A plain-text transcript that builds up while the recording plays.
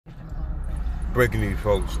Breaking news,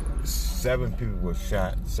 folks. 7 people were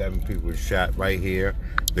shot. 7 people were shot right here.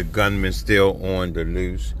 The gunman still on the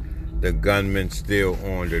loose.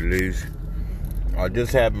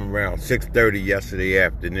 This happened around 6:30 yesterday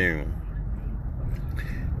afternoon.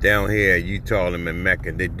 Down here at Utah and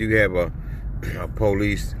Mecca. They do have a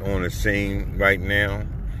police on the scene right now.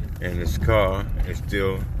 And this car is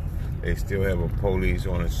they still have a police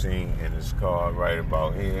on the scene in this car right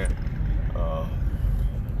about here.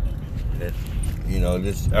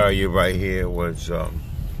 This area right here was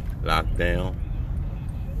locked down.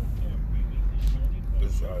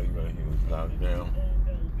 This area right here was locked down.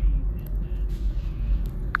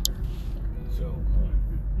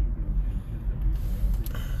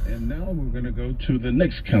 And now we're going to go to the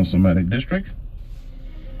next councilmatic district.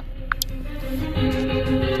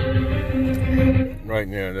 Right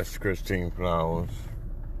now, that's Christine Flowers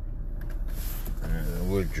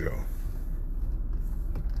and Woodrow.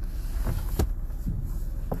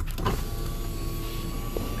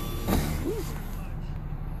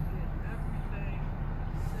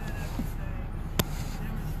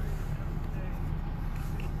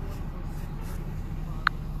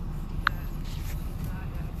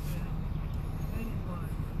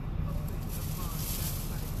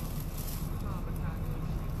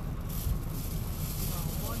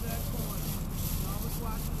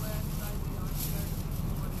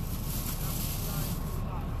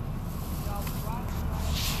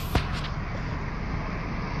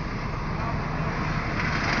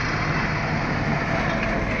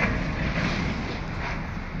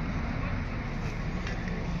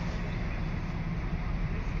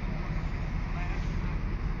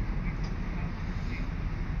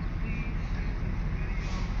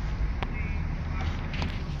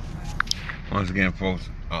 Once again, folks,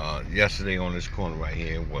 yesterday on this corner right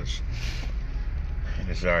here was, in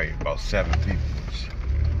this area, about 7 people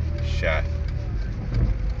was shot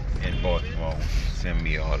in Baltimore with a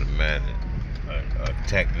semi-automatic, a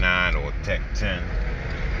Tech 9 or a Tech 10.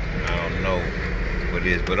 I don't know what it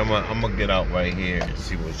is, but I'm gonna get out right here and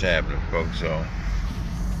see what's happening, folks. So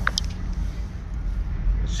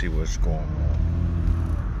let's see what's going on.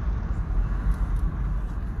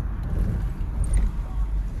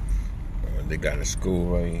 They got a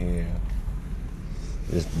school right here.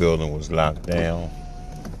 This building was locked down.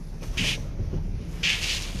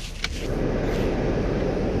 You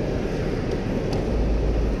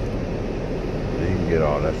can get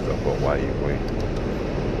all that stuff up while you wait.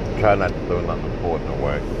 Try not to throw nothing important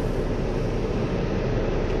away.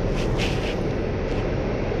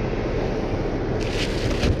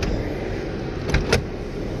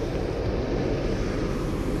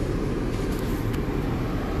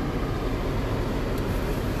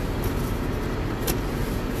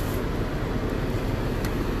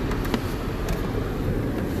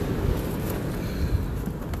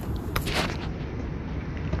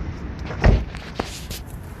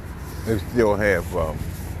 They still have, it's a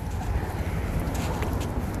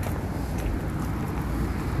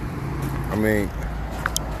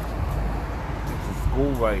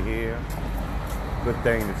school right here. Good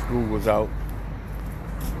thing the school was out.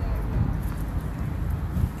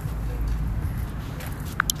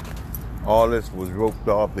 All this was roped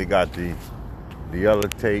off. They got the yellow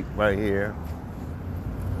tape right here.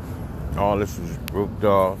 All this was roped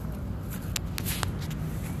off.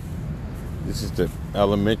 This is the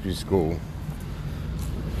elementary school.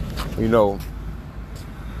 You know,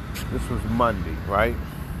 this was Monday, right?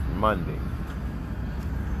 Monday.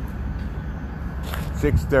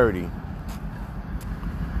 6:30.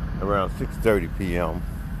 Around 6:30 p.m.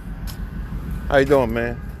 How you doing,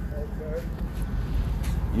 man? Okay.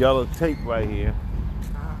 Yellow tape right here.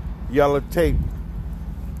 Yellow tape.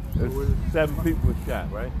 There's 7 people were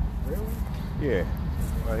shot, right? Really? Yeah,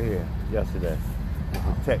 right here, yesterday. It's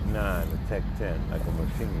a Tech 9, a Tech 10, like a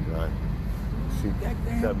machine gun. See,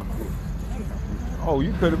 7 people. Oh,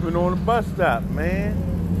 you could have been on a bus stop, man.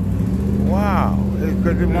 Wow.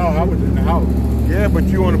 No, I was in the house. Yeah, but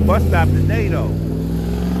you on a bus stop today, though.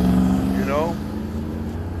 You know?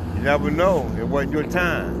 You never know. It wasn't your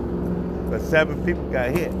time. But 7 people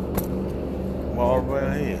got hit. All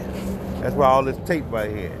around here. That's why all this tape right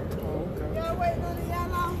here. Y'all waiting on the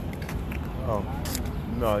yellow? Oh,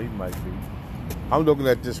 no, he might be. I'm looking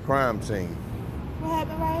at this crime scene. What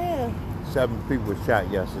happened right here? 7 people were shot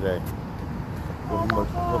yesterday with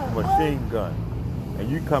a machine gun. And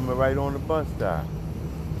you coming right on the bus stop.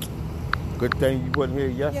 Good thing you wasn't here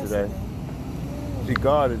yesterday. See,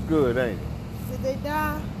 God is good, ain't he? Did they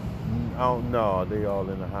die? I don't know. They all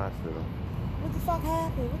in the hospital. What the fuck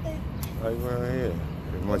happened? What they? Right around here.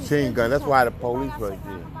 The machine gun. That's why the police right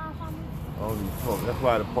there. Only smoke. That's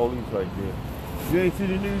why the police right there. You ain't see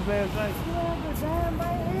the news last night? Yeah, the dam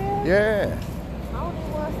right here. Yeah. I don't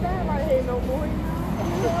even want to stand right here no more, you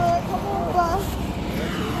know. Come on, bus.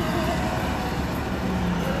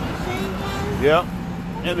 Machine gun? Yeah.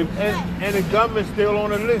 And the gunman's still on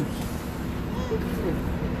the loose.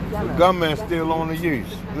 The gunman's still on the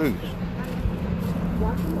loose.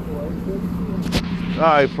 All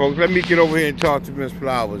right, folks, let me get over here and talk to Miss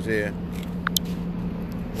Flowers here.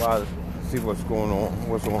 While see what's going on,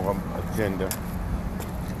 what's on her agenda.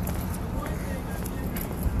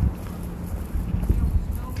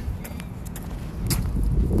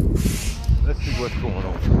 Let's see what's going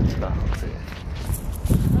on with Miss Flowers here.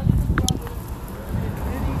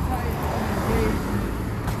 Any type of engagement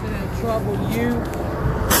that trouble you,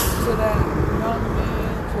 to that young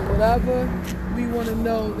man, to whatever, we want to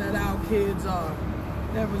know that our kids are.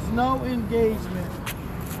 There was no engagement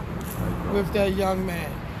with that young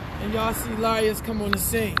man. And y'all see Liars come on the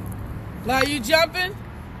scene. Larry, you jumping?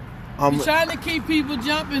 We're trying to keep people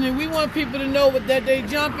jumping, and we want people to know that they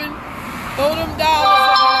jumping. Throw them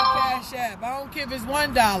dollars on the Cash App. I don't care if it's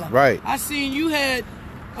 $1. Right. I seen you had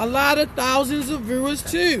a lot of thousands of viewers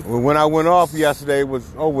too. Well, when I went off yesterday, it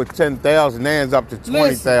was over 10,000. Now it's up to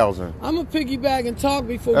 20,000. I'm gonna piggyback and talk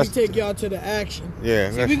before we take y'all to the action. Yeah.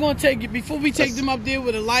 So we're gonna take it before we take them up there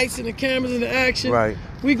with the lights and the cameras and the action. Right.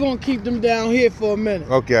 We're gonna keep them down here for a minute.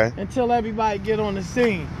 Okay. Until everybody get on the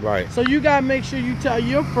scene. Right. So you gotta make sure you tell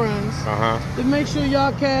your friends to make sure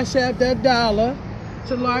y'all Cash App that dollar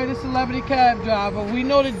to Larry the Celebrity Cab Driver. We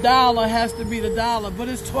know the dollar has to be the dollar, but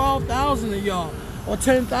it's 12,000 of y'all. Or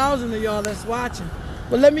 10,000 of y'all that's watching.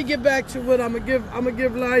 But let me get back to what I'm gonna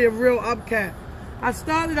give Larry a real upcat. I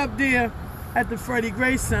started up there at the Freddie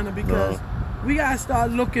Gray Center because we gotta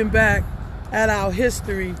start looking back at our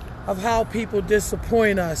history of how people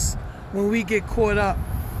disappoint us when we get caught up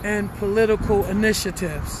in political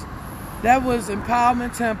initiatives. That was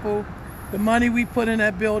Empowerment Temple, the money we put in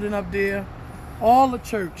that building up there, all the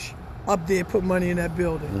church up there put money in that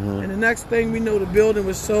building. And the next thing we know, the building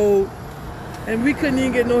was sold, and we couldn't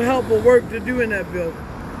even get no help or work to do in that building.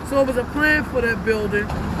 So it was a plan for that building,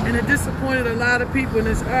 and it disappointed a lot of people in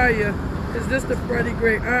this area, because this the Freddie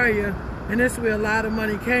Gray area, and this is where a lot of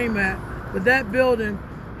money came at. But that building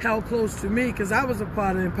held close to me, because I was a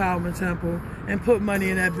part of the Empowerment Temple and put money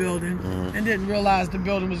in that building and didn't realize the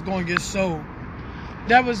building was going to get sold.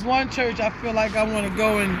 That was one church I feel like I want to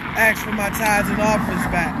go and ask for my tithes and offerings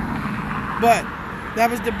back. But that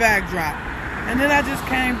was the backdrop. And then I just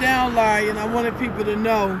came down, Larry, and I wanted people to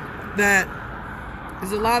know that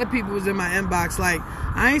there's a lot of people was in my inbox like,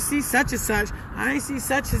 I ain't see such and such, I ain't see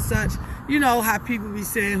such and such. You know how people be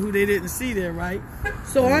saying who they didn't see there, right?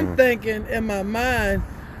 So I'm thinking in my mind,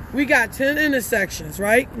 we got 10 intersections,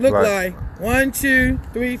 right? Look like 1, 2,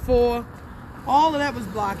 3, 4. All of that was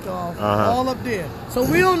blocked off, all up there. So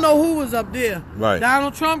we don't know who was up there. Right.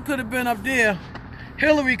 Donald Trump could have been up there.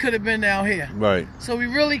 Hillary could have been down here. Right. So we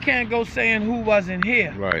really can't go saying who wasn't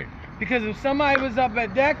here. Right. Because if somebody was up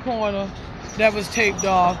at that corner that was taped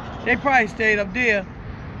off, they probably stayed up there.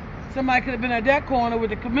 Somebody could have been at that corner where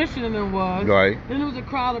the commissioner was. Right. Then there was a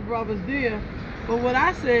crowd of brothers there. But what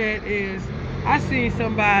I said is, I seen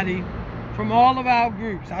somebody from all of our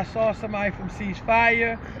groups. I saw somebody from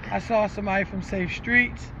Ceasefire. I saw somebody from Safe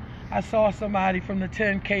Streets. I saw somebody from the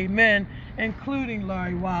 10K Men, including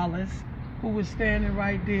Larry Wallace, who was standing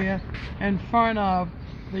right there in front of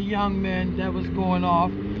the young men that was going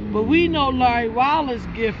off. But we know Larry Wallace's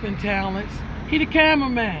gift and talents. He the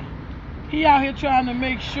cameraman. He out here trying to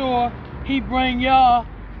make sure he bring y'all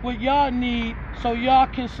what y'all need so y'all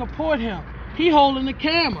can support him. He holding the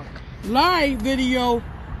camera. Larry video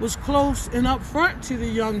was close and up front to the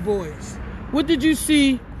young boys. What did you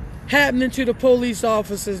see happening to the police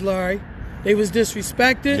officers, Larry? They was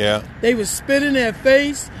disrespected. Yeah. They was spit in their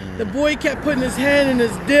face. The boy kept putting his hand in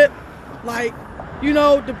his dip. Like, you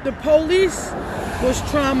know, the police was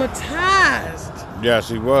traumatized. Yes,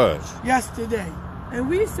 he was. Yesterday. And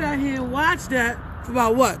we sat here and watched that for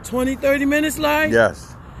about, what, 20, 30 minutes, Larry?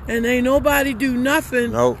 Yes. And ain't nobody do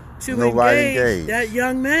nothing to engage that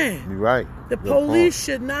young man. You're right. The police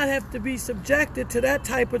should not have to be subjected to that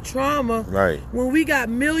type of trauma. Right. When we got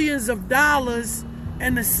millions of dollars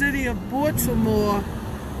in the city of Baltimore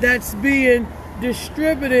that's being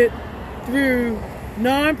distributed through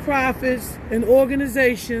nonprofits and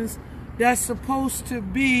organizations that's supposed to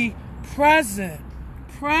be present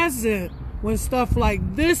when stuff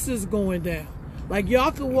like this is going down. Like,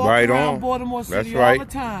 y'all can walk around Baltimore City all the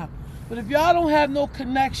time. But if y'all don't have no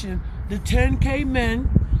connection, the 10K Men,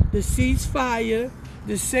 the Ceasefire,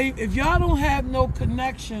 the Safe, if y'all don't have no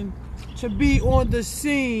connection to be on the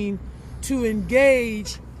scene to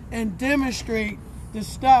engage and demonstrate the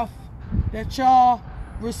stuff that y'all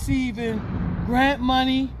receiving grant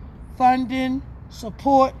money, funding,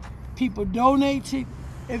 support, people donate to.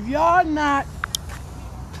 If y'all not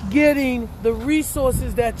getting the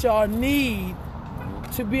resources that y'all need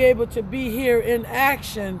to be able to be here in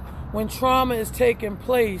action when trauma is taking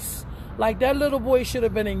place, like that little boy should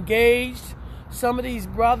have been engaged. Some of these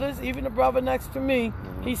brothers, even the brother next to me,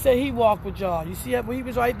 he said he walked with y'all. You see that when he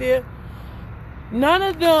was right there? None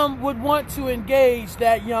of them would want to engage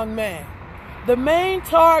that young man. The main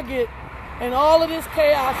target in all of this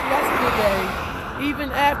chaos yesterday,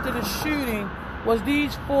 even after the shooting, was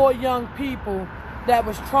these 4 young people that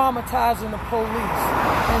was traumatizing the police.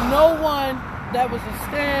 And no one that was a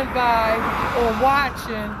standby or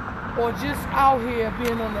watching or just out here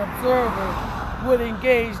being an observer would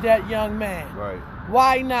engage that young man. Right.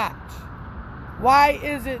 Why not? Why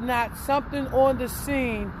is it not something on the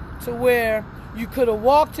scene to where you could have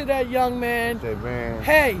walked to that young man, Say, man,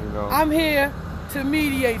 hey, you know. I'm here to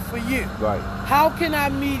mediate for you. Right. How can I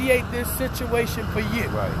mediate this situation for you?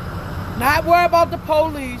 Right. Not worry about the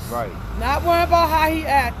police. Right. Not worry about how he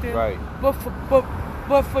acted. Right.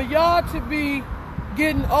 But for y'all to be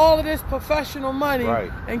getting all of this professional money Right.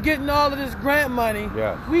 and getting all of this grant money,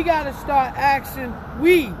 Yes. we got to start asking.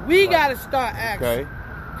 We got to start asking. Okay.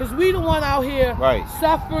 Because we the one out here Right.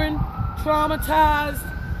 suffering, traumatized,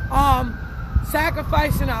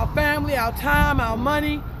 sacrificing our family, our time, our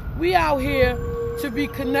money. We out here to be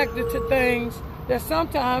connected to things that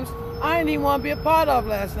sometimes I didn't even want to be a part of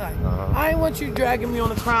last night. I didn't want you dragging me on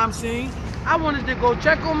the crime scene. I wanted to go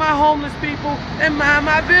check on my homeless people and mind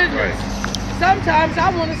my business. Right. Sometimes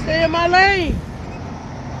I want to stay in my lane.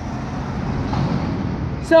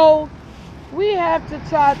 So we have to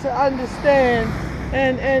try to understand,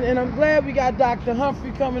 and I'm glad we got Dr.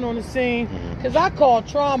 Humphrey coming on the scene, because I called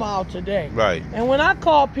trauma out today. Right. And when I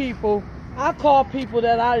call people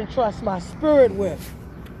that I entrust my spirit with.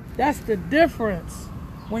 That's the difference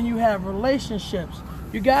when you have relationships.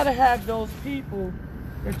 You got to have those people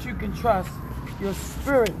that you can trust your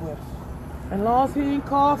spirit with. As long as he ain't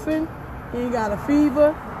coughing, he ain't got a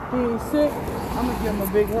fever, he ain't sick, I'm going to give him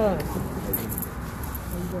a big hug.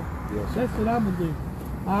 That's what I'm going to do.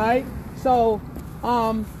 All right? So,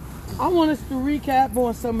 I want us to recap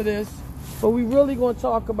on some of this, but we really going to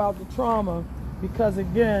talk about the trauma because,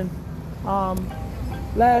 again,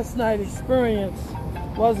 last night's experience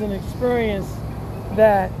was an experience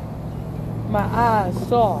that my eyes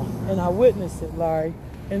saw and I witnessed it, Larry.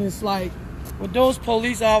 And it's like what those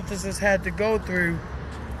police officers had to go through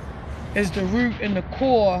is the root and the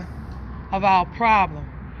core of our problem.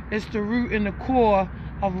 It's the root and the core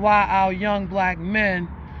of why our young black men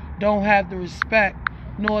don't have the respect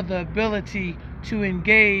nor the ability to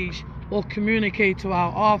engage or communicate to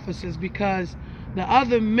our officers, because the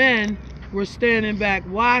other men were standing back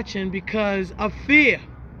watching because of fear.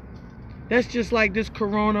 That's just like this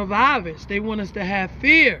coronavirus. They want us to have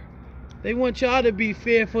fear. They want y'all to be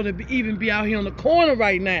fearful to even be out here on the corner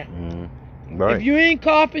right now. Right. If you ain't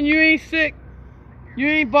coughing, you ain't sick, you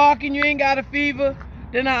ain't barking, you ain't got a fever,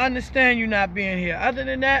 then I understand you not being here. Other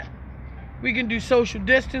than that, we can do social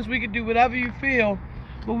distance, we can do whatever you feel,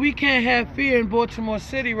 but we can't have fear in Baltimore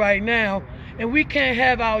City right now, and we can't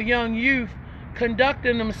have our young youth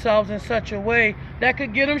conducting themselves in such a way that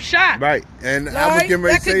could get them shot. Right. And Right? I was getting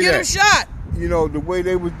ready That to say could get them shot. You know, the way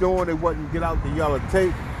they was doing, they wasn't get out the yellow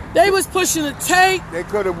tape. They was pushing the tape. They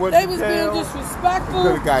could have went They to was jail. being disrespectful.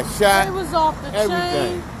 Could have got shot. They was off the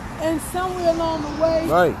everything. chain. And somewhere along the way,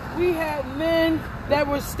 Right. we had men that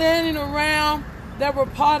were standing around, that were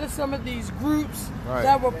part of some of these groups, Right.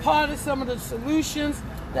 that were part of some of the solutions,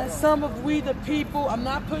 that some of we the people, I'm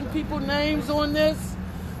not putting people names on this.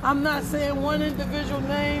 I'm not saying one individual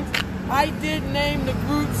names. I did name the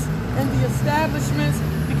groups and the establishments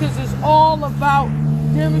because it's all about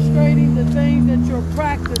demonstrating the things that you're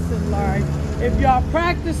practicing, Larry. If y'all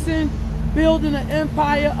practicing building an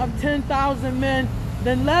empire of 10,000 men,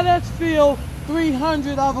 then let us feel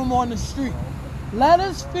 300 of them on the street. Let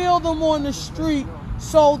us feel them on the street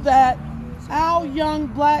so that our young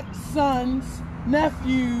black sons,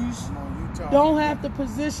 nephews, don't have to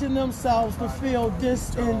position themselves to feel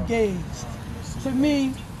disengaged. To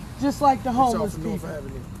me, just like the homeless people,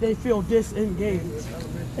 they feel disengaged.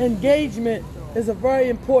 Engagement is a very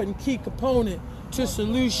important key component to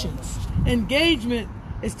solutions. Engagement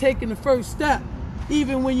is taking the first step,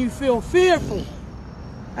 even when you feel fearful.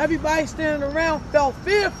 Everybody standing around felt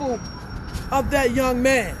fearful of that young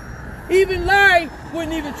man. Even Larry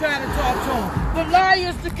wouldn't even try to talk to him. But Larry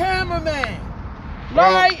is the cameraman.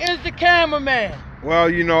 Larry is the cameraman. Well,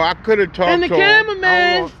 you know, I could have talked And the to him.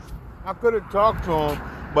 cameraman- I could have talked to him,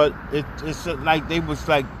 but it's like they was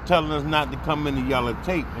like telling us not to come in the yellow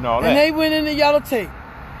tape and all that. And they went in the yellow tape.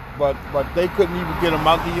 But they couldn't even get them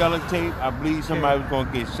out the yellow tape. I believe somebody was going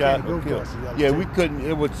to get shot or killed. Yeah, we couldn't.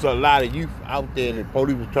 It was a lot of youth out there, and the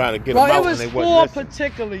police was trying to get them out, and they wasn't listening. It was 4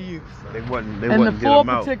 particular youth. They wasn't and the get 4 them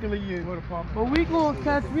out. particular youth. But we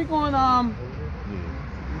going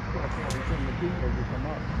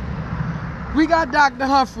we got Dr.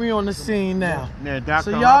 Humphrey on the scene now. Yeah, Dr.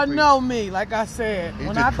 So y'all Humphrey, know me, like I said, he's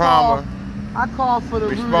when a I call for the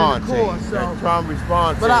root and the core. So, trauma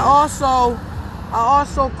response but team. I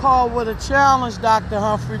also called with a challenge, Dr.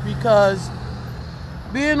 Humphrey, because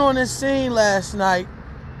being on this scene last night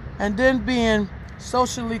and then being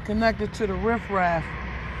socially connected to the riffraff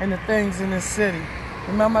and the things in this city.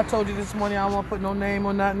 Remember I told you this morning I won't put no name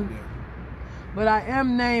on nothing? But I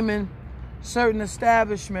am naming certain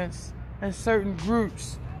establishments and certain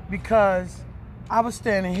groups because I was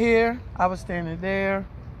standing here, I was standing there,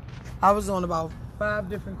 I was on about 5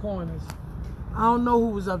 different corners. I don't know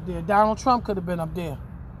who was up there. Donald Trump could have been up there.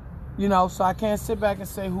 You know, so I can't sit back and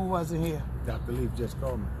say who wasn't here. Dr. Leaf just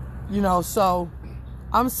called me. You know, so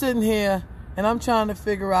I'm sitting here and I'm trying to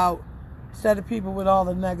figure out, instead of people with all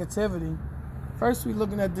the negativity, first we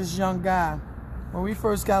looking at this young guy. When we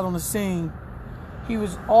first got on the scene, he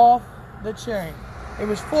was off the chain. It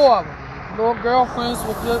was 4 of them. Little girlfriends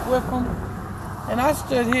with him. And I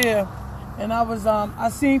stood here and I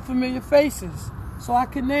seen familiar faces. So I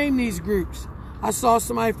could name these groups. I saw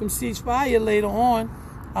somebody from Ceasefire later on.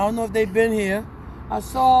 I don't know if they've been here. I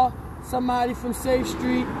saw somebody from Safe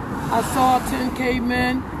Street. I saw 10K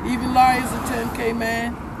men. Even Larry's a 10K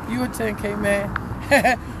man. You a 10K man.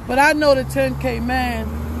 But I know the 10K man,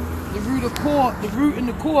 the root and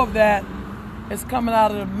the core of that is coming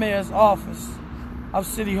out of the mayor's office of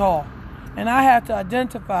City Hall. And I have to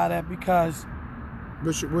identify that because...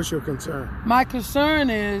 What's your concern? My concern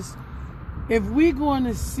is if we're going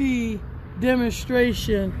to see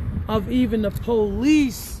demonstration of even the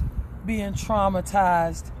police being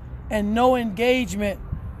traumatized and no engagement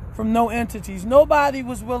from no entities. Nobody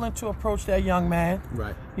was willing to approach that young man.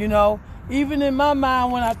 Right. You know, even in my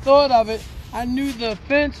mind when I thought of it, I knew the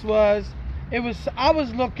offense was, I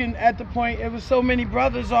was looking at the point, it was so many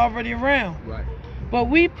brothers already around. Right. But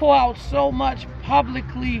we pour out so much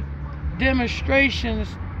publicly demonstrations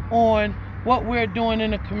on what we're doing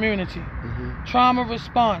in the community. Mm-hmm. Trauma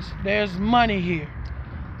response, there's money here.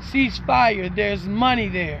 Ceasefire, there's money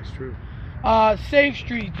there. That's true. Safe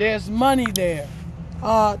Street, there's money there.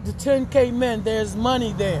 The 10K men, there's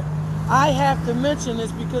money there. I have to mention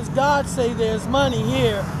this because God say there's money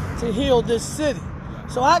here to heal this city.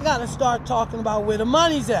 So I got to start talking about where the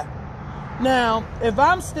money's at. Now, if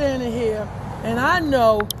I'm standing here and I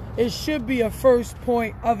know it should be a first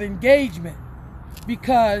point of engagement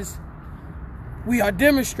because we are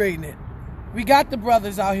demonstrating it. We got the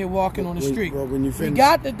brothers out here walking on the street. Well, when you finish, we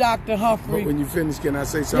got the Dr. Humphrey. But when you finish, can I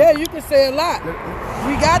say something? Yeah, you can say a lot.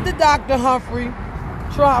 We got the Dr. Humphrey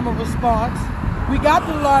trauma response. We got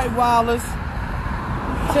the Light Wallace,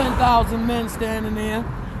 10,000 men standing there.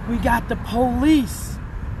 We got the police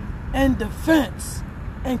and defense,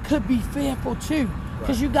 and could be fearful too.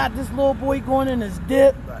 Because you got this little boy going in his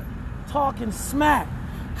dip, talking smack.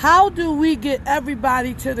 How do we get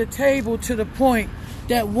everybody to the table to the point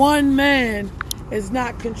that one man is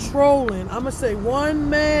not controlling? I'm going to say one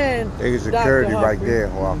man. There's security right there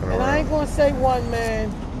walking around. And I ain't going to say one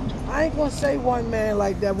man. I ain't going to say one man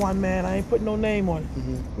like that one man. I ain't putting no name on it.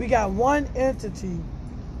 Mm-hmm. We got one entity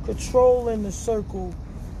controlling the circle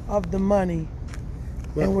of the money.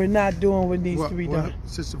 Well, and we're not doing what needs to be done.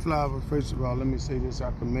 Sister Flower, first of all, let me say this.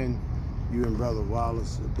 I commend you and Brother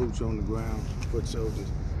Wallace, the boots on the ground, foot soldiers.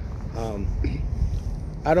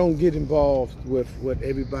 I don't get involved with what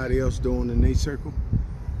everybody else doing in their circle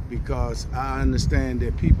because I understand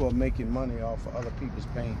that people are making money off of other people's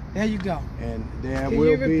pain. There you go. And there Can will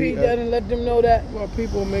you repeat that and let them know that? Well,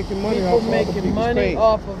 people are making money off of other people's pain. People making money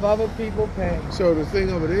off of other people's pain. So the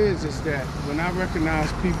thing of it is that when I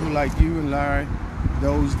recognize people like you and Larry,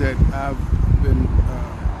 those that I've been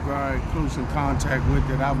very close in contact with,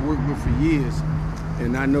 that I've worked with for years,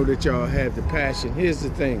 and I know that y'all have the passion. Here's the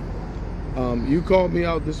thing. You called me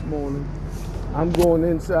out this morning. I'm going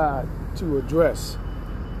inside to address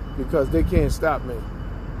because they can't stop me.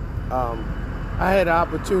 I had an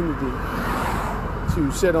opportunity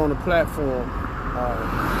to sit on a platform.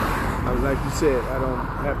 Like you said, I don't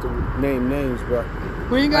have to name names, but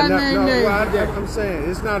we ain't got to name names. Well, I'm saying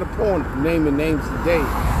it's not a point of naming names today.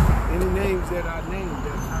 Any names that I name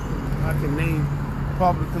that I can name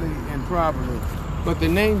publicly and privately, but the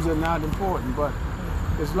names are not important. But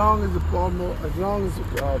as long as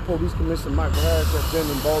Police Commissioner Michael Harris has been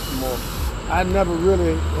in Baltimore, I never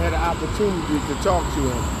really had an opportunity to talk to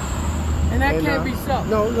him. And that can't be so.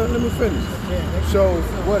 No, let me finish. Yeah, so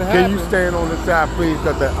what happened? Can you stand on the side, please?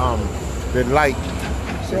 Because the light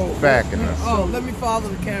is backing us. Oh, let me follow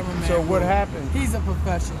the cameraman. So what happened? He's a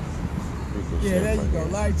professional. Yeah, there you go.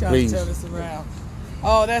 Larry trying Please. to turn us around.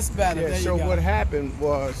 Oh, that's better. Yeah, there so you go. what happened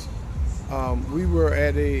was we were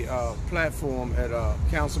at a platform at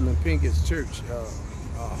Councilman Pinkett's church,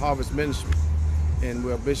 Harvest Ministry, and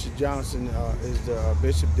where Bishop Johnson is the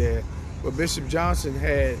bishop there. Well, Bishop Johnson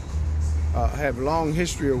have long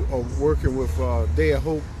history of working with Day of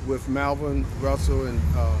Hope, with Malvin Russell and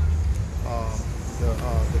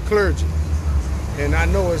the clergy. And I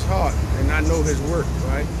know his heart, and I know his work,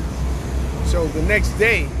 right? So the next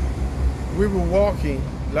day, we were walking,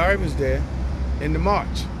 Larry was there, in the march.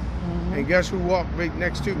 Mm-hmm. And guess who walked right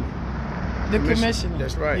next to me? The commissioner.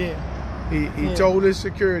 That's right. Yeah. He told his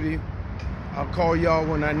security, I'll call y'all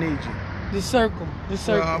when I need you. The circle.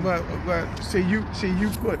 But see, you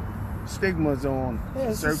put stigmas on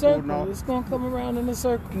it's circle. a circle. And all. It's gonna come around in a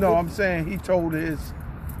circle. No, I'm saying he told his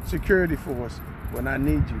security force, when I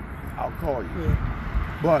need you, I'll call you.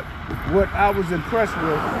 Yeah. But what I was impressed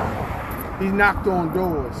with, he knocked on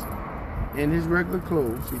doors in his regular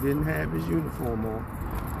clothes. He didn't have his uniform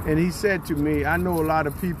on. And he said to me, I know a lot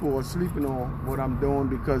of people are sleeping on what I'm doing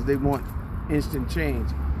because they want instant change.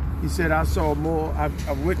 He said, I saw more,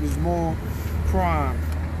 I've witnessed more crime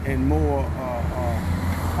and more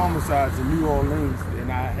homicides in New Orleans than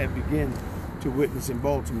I had begun to witness in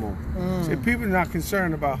Baltimore. So people are not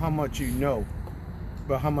concerned about how much you know,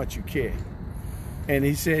 but how much you care. And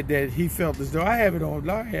he said that he felt as though, I have it on,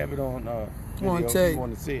 Larry have it on Want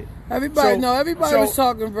to see it. Everybody was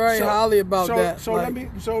talking very highly about that. So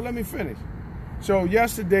let me finish. So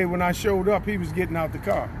yesterday when I showed up, he was getting out the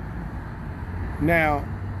car. Now,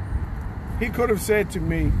 he could have said to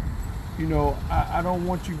me, you know, I don't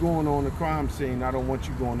want you going on the crime scene. I don't want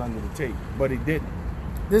you going under the tape. But he didn't.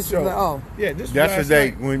 This was yesterday last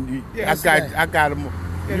night. when Yeah, I got him.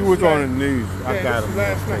 You was on the news. I got him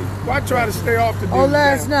last night. Well, I try to stay off the news. Oh,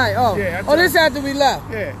 last night. Oh, yeah, this after we left.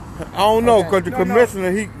 Yeah. I don't know because the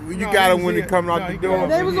commissioner, you got him when he coming out the door.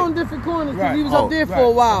 They was on different corners because Right. he was up there for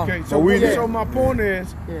a while. Okay, So so my point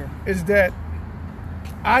is that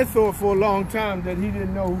I thought for a long time that he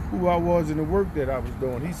didn't know who I was and the work that I was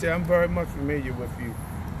doing. He said, I'm very much familiar with you.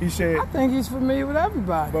 He said, I think he's familiar with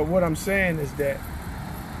everybody. But what I'm saying is that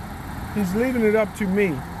he's leaving it up to me,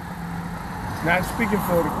 not speaking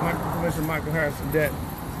for Commissioner Michael Harrison, that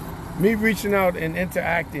me reaching out and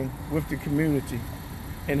interacting with the community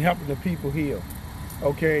and helping the people heal.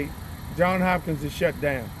 Okay, John Hopkins is shut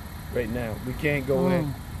down right now. We can't go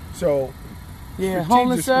in. So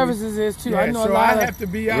homeless services is too. I know so a lot I have to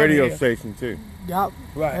be out radio here. station too. Yup.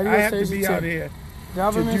 Right, I have to be out here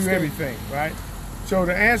to do everything, right? So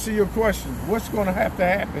to answer your question, what's going to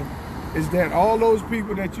happen is that all those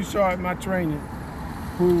people that you saw at my training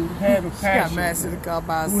who have a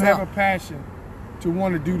passion, to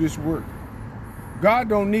want to do this work. God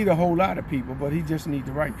don't need a whole lot of people, but he just needs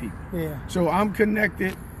the right people. Yeah. So I'm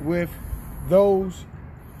connected with those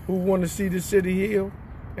who want to see the city heal.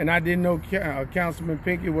 And I didn't know Councilman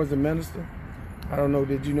Pinkett was a minister. I don't know,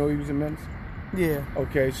 did you know he was a minister? Yeah.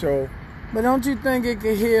 Okay, so. But don't you think it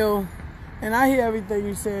could heal, and I hear everything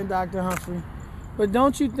you're saying, Dr. Humphrey, but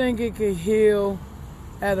don't you think it could heal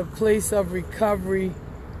at a place of recovery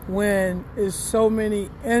when there's so many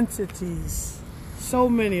entities, so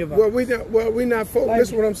many of us? We're not focused. Like,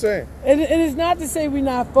 listen what I'm saying. It is not to say we're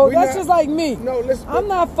not focused. That's just like me. No, listen. I'm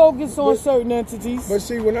not focused on certain entities. But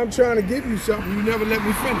see, when I'm trying to give you something, you never let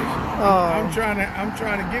me finish. I'm trying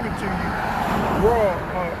to give it to you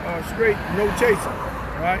raw, straight, no chaser,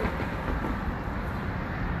 right?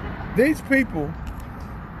 These people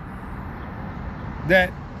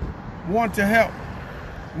that want to help,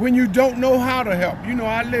 when you don't know how to help, you know,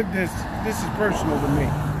 I lived this. This is personal to me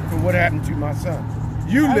for what happened to my son.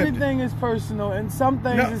 Everything is personal, and some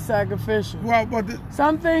things is sacrificial. Well,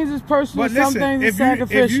 some things is personal, but listen, some things is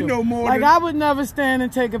sacrificial. If you know more, I would never stand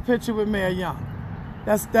and take a picture with Mayor Young.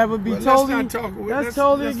 That would be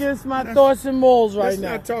totally against my thoughts and morals right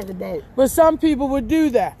now. Let's not talk about. But some people would do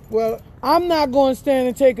that. Well, I'm not going to stand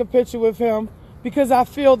and take a picture with him because I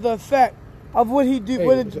feel the effect of what he do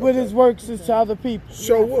with his works to other people.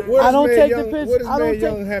 So what does Mayor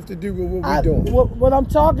Young have to do with what we're doing? What I'm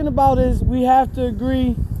talking about is we have to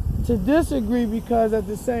agree to disagree, because at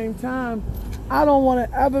the same time, I don't want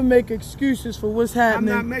to ever make excuses for what's happening.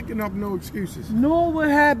 I'm not making up no excuses. Nor what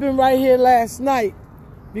happened right here last night,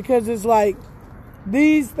 because it's like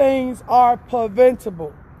these things are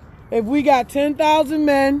preventable. If we got 10,000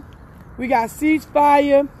 men, we got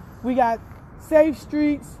ceasefire, we got safe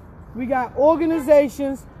streets, we got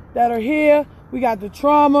organizations that are here, we got the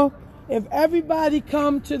trauma. If everybody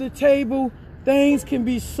come to the table, things can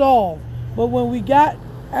be solved. But when we got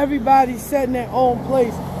everybody set in their own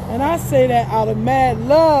place, and I say that out of mad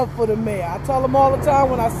love for the mayor. I tell him all the time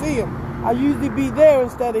when I see him, I usually be there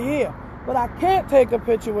instead of here. But I can't take a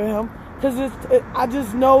picture with him because I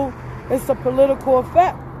just know it's a political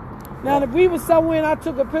effect. Now, if we were somewhere and I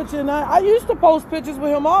took a picture, and I used to post pictures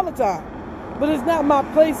with him all the time, but it's not my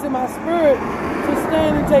place in my spirit to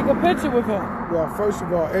stand and take a picture with him. Well, first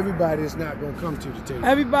of all, everybody is not going to come to the table.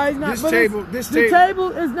 Everybody's not. The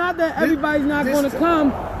table is not that everybody's not going to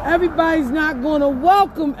come. Everybody's not going to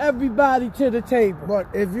welcome everybody to the table. But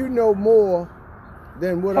if you know more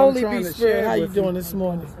than what I'm trying to share, how you doing this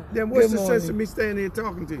morning? Then what's the sense of me standing here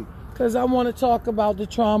talking to you? Because I want to talk about the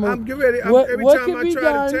trauma. I'm getting ready. Every time I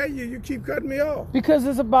try to tell you, you keep cutting me off. Because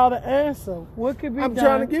it's about an answer. What could be done? I'm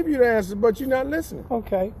trying to give you the answer, but you're not listening.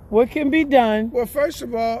 Okay. What can be done? Well, first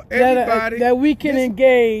of all, everybody that we can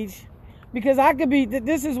engage. Because I could be.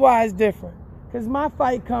 This is why it's different. Because my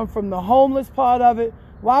fight comes from the homeless part of it.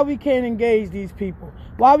 Why we can't engage these people?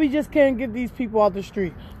 Why we just can't get these people out the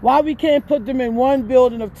street? Why we can't put them in one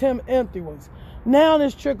building of 10 empty ones? Now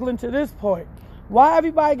it's trickling to this point. Why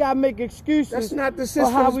everybody got to make excuses That's not the for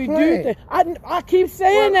how we plan. do things? I keep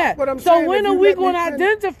saying that. But I'm so saying when are we going to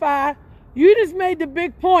identify? You just made the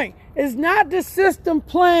big point. It's not the system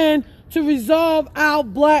plan to resolve our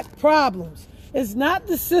black problems. It's not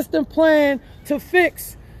the system plan to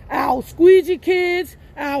fix our squeegee kids,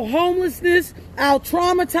 our homelessness, our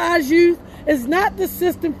traumatized youth. It's not the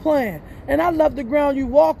system plan. And I love the ground you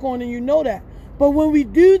walk on, and you know that. But when we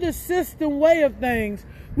do the system way of things,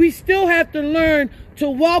 we still have to learn to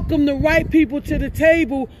welcome the right people to the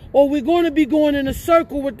table, or we're going to be going in a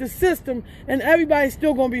circle with the system, and everybody's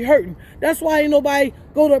still going to be hurting. That's why ain't nobody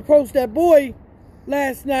go to approach that boy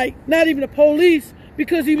last night, not even the police,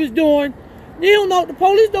 because he was doing, you don't know, the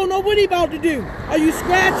police don't know what he about to do. Are you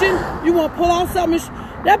scratching? You want to pull out something?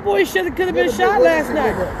 That boy could have been shot last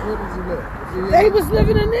night. Where does he live? They was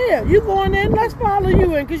living in there. You going in? Let's follow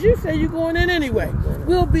you in, because you say you going in anyway.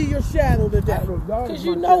 We'll be your shadow today. Because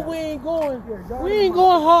you know we ain't going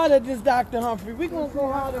hard at this Dr. Humphrey. We going to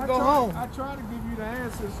go hard and go home. I try to give you the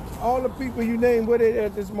answers. All the people you named, where they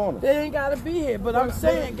at this morning? They ain't got to be here. But I'm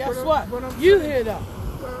saying, guess what? You here though.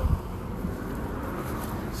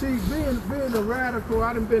 See, being a radical,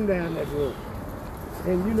 I done been down that road.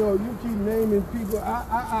 And you know, you keep naming people.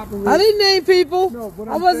 I operate. I didn't name people. No, but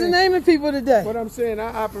I wasn't naming people today. But I'm saying I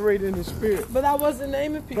operate in the spirit. But I wasn't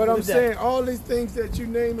naming people But I'm today. saying all these things that you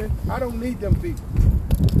naming, I don't need them people.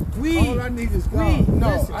 All I need is God.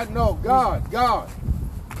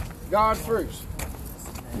 God first.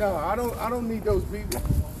 No, I don't need those people.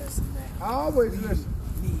 I always listen.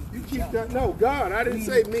 You keep that. No, God. I didn't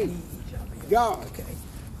say me. God.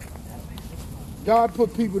 God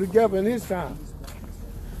put people together in His time.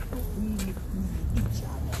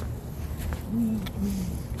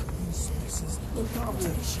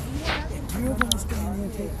 You're gonna stand here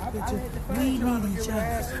and take a picture. We need each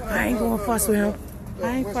other. I ain't gonna fuss with him. I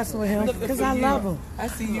ain't fussing with him because I love him. I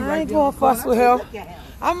ain't gonna fuss with him.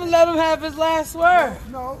 I'm gonna let him have his last word.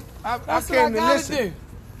 No, That's what I gotta do.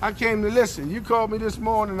 I came to listen. You called me this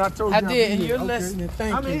morning. I told you I did, and you're listening.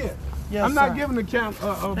 Thank I'm you. here. Yes, I'm not sir. giving account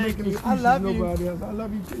of making you. excuses I love to you. nobody else. I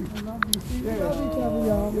love you too. I love you too. We love each other,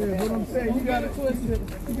 y'all. Yeah, but I'm saying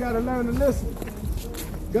you gotta learn to listen.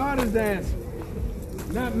 God is the answer,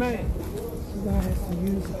 not man. God has to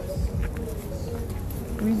use us.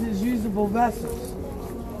 We just usable vessels.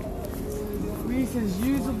 We just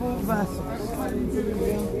usable vessels.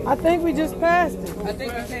 I think we just passed it. I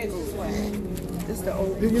think we changed this way. This the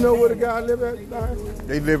old. Do you know where the guy live at, Larry?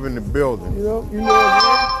 They live in the building. You know his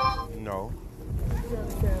name? No.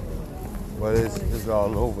 But it's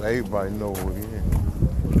all over. Everybody knows who he is.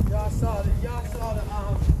 Y'all saw the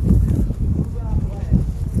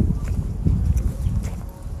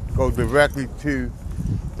Go directly to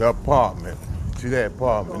the apartment, to that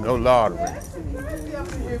apartment, no lottery.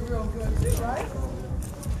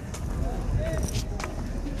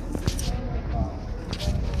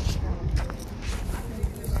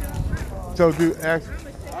 So You ask him.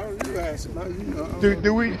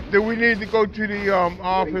 do we need to go to the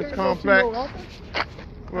office complex?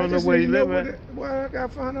 We don't know where you live at. Well, I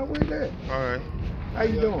gotta find out where you live. All right. How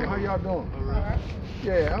you doing? How y'all doing? All right.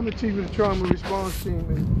 Yeah, I'm the chief of the trauma response team,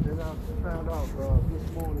 and I found out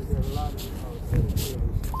this morning that a lot of citizens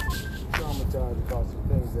traumatized about some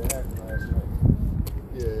things that happened last night.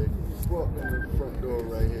 Yeah, you spoke in the front. go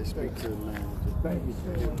right here, speak to the manager. Thank you,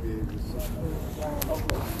 sir. He'll be able to see.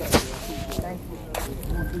 Thank you.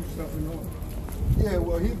 You want to do something on? Yeah,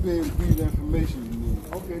 well, he'll be able to give you the information you need.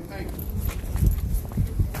 Okay, thank you.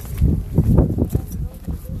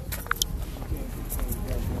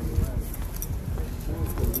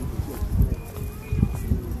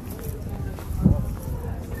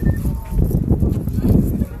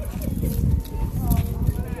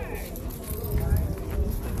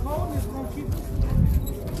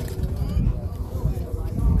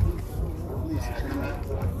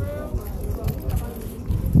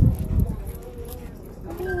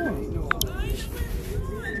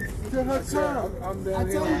 I'm down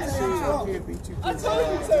here on the scene. I can't be too close. I told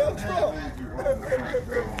you to tell Trump.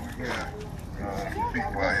 Be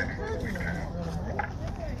quiet.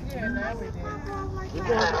 Yeah, now we did.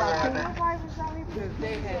 Because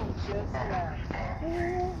they had just left.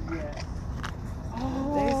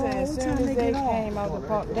 They said as soon as they came out the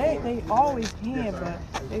park, they always can, but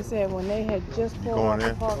they said when they had just pulled out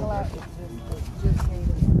the parking lot, it just came.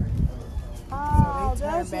 Oh, so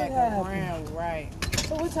they turned back around, right.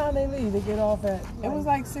 So what time they leave? They get off at? It was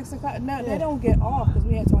like 6 o'clock. No, they don't get off because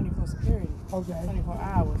we had 24 security. Okay. 24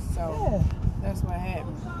 hours. So that's what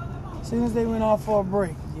happened. As soon as they went off for a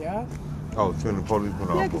break. Yeah. Oh, soon the police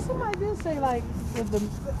went off. Yeah, because somebody did say, like, I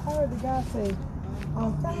heard the guy say,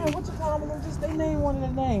 damn, what you call them? Just they named one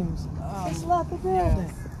of the names. Just left the building.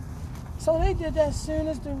 Yes. So they did that as soon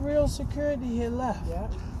as the real security had left. Yeah.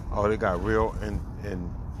 Oh, they got real and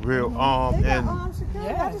real armed and armed security.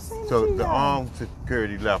 Yes. I just seen so the armed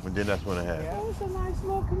security left, and then that's when it happened. Yeah. It's a nice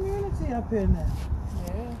little community up in there.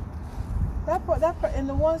 Yeah. That and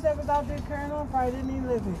the ones that was out there carrying on probably didn't even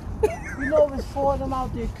live here. You know, it was 4 of them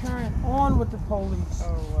out there carrying on with the police. Oh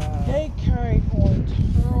wow. They carried on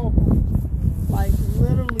terrible. Like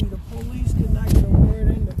literally, the police could not get a word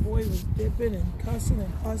in. The boy was dipping and cussing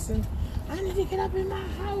and fussing. I need to get up in my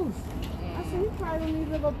house. I said, he probably don't need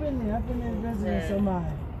to live up in there. Up in there visiting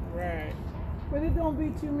somebody. Right. But it don't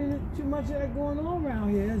be too much of that going on around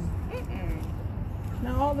here, is it?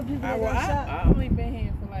 Now all the people that got shot. I only been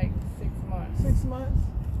here for like 6 months. 6 months?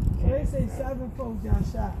 So they say 7 folks got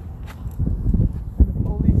shot. And the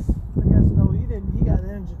police, I guess, no, he didn't. He got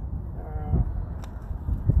injured.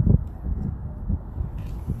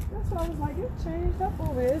 That's why I was like, it changed up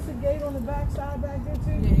over here. It's a gate on the back side back there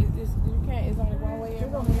too. Yeah, it's only one way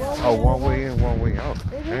in. Oh, one way in, one way out.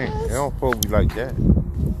 Dang, they don't supposed to be like that.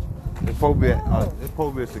 It's supposed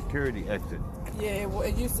to be a security exit. Yeah,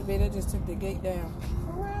 it used to be. They just took the gate down.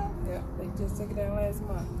 For real? Yeah, they just took it down last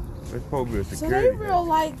month. It's supposed to be a So security they real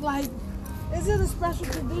like, is it a special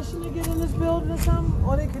condition to get in this building or something?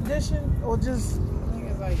 Or they condition, or just I think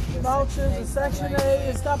it's like the vouchers and Section Section A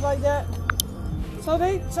and stuff like that? So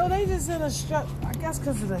they just in a strut, I guess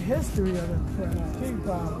because of the history of the king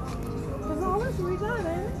problem. Because all this redone,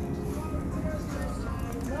 ain't it?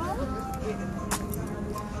 No?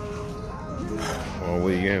 One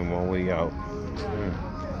way in, one way out.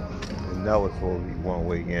 And that was supposed to be one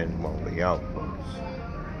way in, one way out, folks.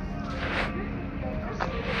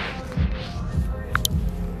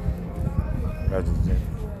 That's the thing.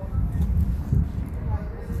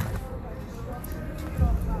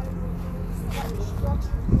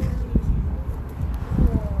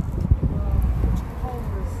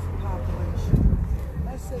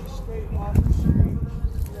 Straight off the street,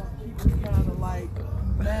 keep it kind of like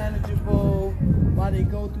manageable while they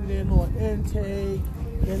go through their little intake,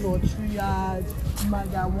 their little triage. You might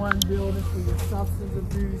got one building for your substance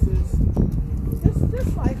abusers.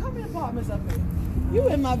 This like, how many apartments up here? You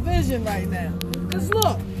in my vision right now. Cause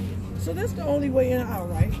look, so that's the only way in and out,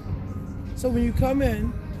 right? So when you come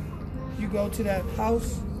in, you go to that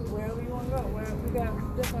house. Wherever you want to go, where we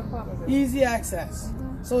got different apartments. Easy access.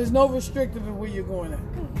 So there's no restrictive of where you're going at.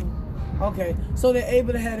 Okay, so they're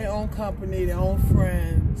able to have their own company, their own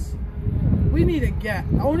friends. We need a gap.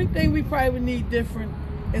 The only thing we probably would need different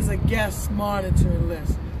is a guest monitoring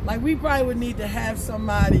list. Like we probably would need to have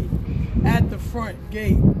somebody at the front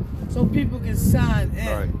gate so people can sign in.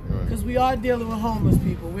 Right. Because we are dealing with homeless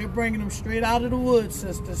people. We're bringing them straight out of the woods,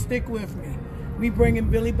 sister. Stick with me. We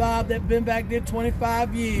bringing Billy Bob that been back there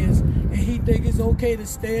 25 years and he think it's okay to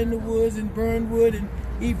stay in the woods and burn wood and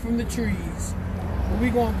eat from the trees. We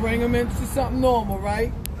gonna bring them into something normal,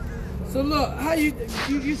 right? So look, how you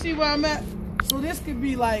see where I'm at? So this could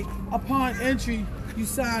be like upon entry, you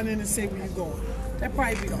sign in and say where you're going. That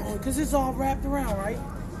probably be the only, cause it's all wrapped around, right?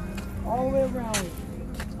 All the way around here.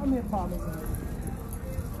 How many apartments are there?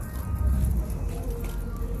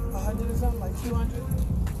 100 or something, like 200?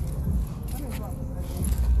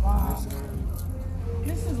 Wow.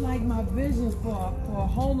 This is like my vision for a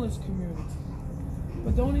homeless community.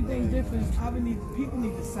 But the only thing different is people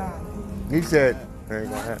need to sign. He said, ain't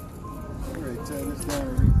gonna happen.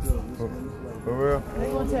 For real? They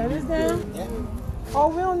gonna tear this down? Oh,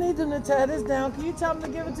 we don't need them to tear this down. Can you tell them to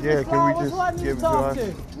give it to Miss Flowers? Who I need to talk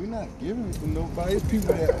to? We're not giving it to nobody. It's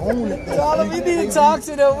people that own it. Tell them you need to talk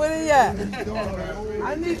to them. Where they at?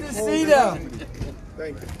 I need to see them.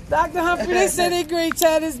 Thank you. Dr. Humphrey, they said they great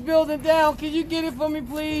tear this building down. Can you get it for me,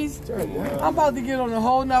 please? I'm about to get on a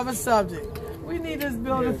whole nother subject. We need this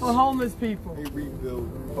building for homeless people. They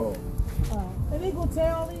rebuilding. Oh. And they gonna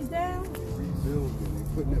tear all these down? Rebuilding. They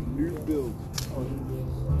putting up new buildings.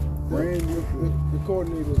 Brand new. The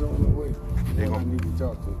coordinator's on the way. I need to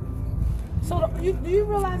talk to them. So do you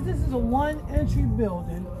realize this is a one-entry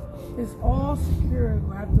building? It's all secured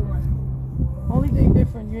wrapped around. Only thing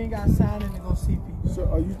different, you ain't got to sign in to go see people. So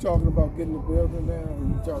are you talking about getting the building down? Or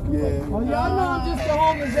you talking about... Oh, y'all know I'm just a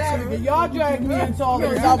homeless advocate. Y'all drag me into all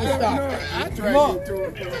this other stuff. I drag you into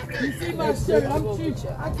it. You see my shirt? I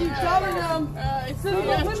keep telling them,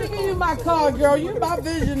 let me give you my card, girl. You my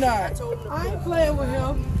visionary. I ain't playing with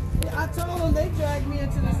him. I told them they dragged me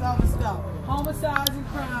into this other stuff. Homicides and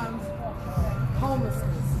crimes.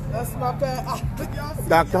 Homelessness. That's my bad.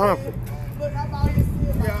 Dr. Humphrey. Look, I'm out here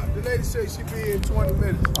seeing my... Yeah, the lady said she'll be in 20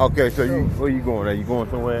 minutes. Okay, so where you going? Are you going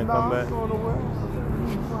somewhere and come back?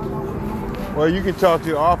 Well, you can talk to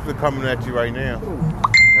the officer coming at you right now.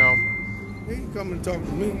 He can come and talk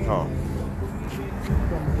to me. Oh.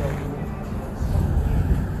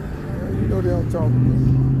 You know they don't talk to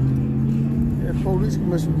me. Yeah, police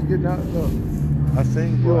commissioner was getting out. Look. I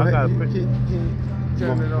think. Well, I got a picture.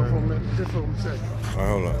 Turn it off for a minute, just for a second. All right,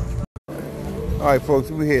 hold on. All right, folks,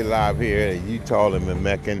 we're here live here at Utah and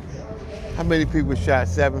Meccan. How many people shot?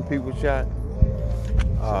 7 people shot.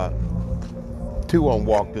 2 of them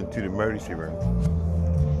walked into the emergency room.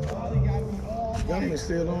 Government's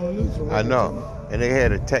still on the loose. I know, and they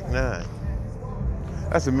had a Tech 9.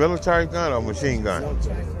 That's a military gun or a machine gun? They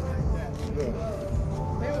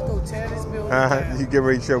was gonna tear this building down. You get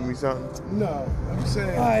ready to show me something? No, I'm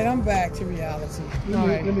saying. All right, I'm back to reality.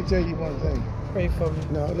 Let me tell you one thing. Pray for me.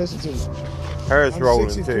 No, listen to me. Hers I'm rolling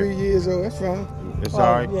 63 too. years old. That's fine. It's all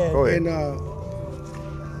right. Yeah. Go ahead.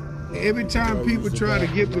 And every time people try to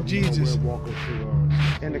get with Jesus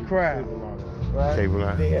in the crowd, right? Table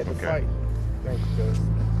line. They had to Okay. fight. Thank you, sir.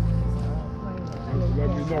 Let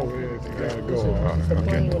me know where you gotta go.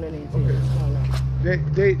 Okay.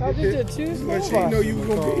 They I just did 2 well, she small know you was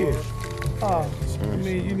gonna be here. Oh, I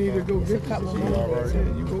mean, you need to go get the couple. You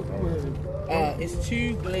go. It's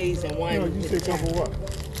 2 glazed and 1 No, you say couple what?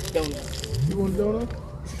 donut. You want a donut?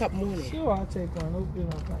 It's a couple more. sure, I'll take one. Open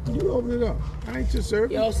it up. You open it up. I ain't your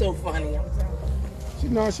servant. You're so funny.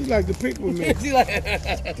 I'm She like to pick with me. She like,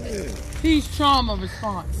 He's trauma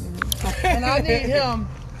response. And I need him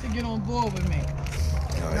to get on board with me.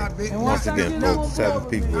 And Once again, folks, 7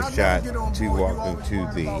 people were shot. 2 walked into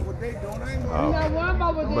the We're not worried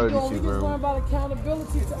about what they're doing. emergency We're just room. worried about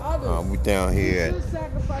accountability to others. We down here Just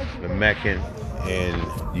sacrifice at your the Meccan in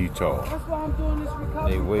Utah. That's why I'm doing this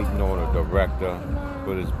recovery. They waiting on a director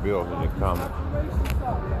for this building to come.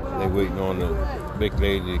 They waiting on the big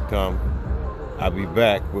lady to come. I'll be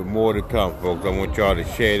back with more to come, folks. I want y'all to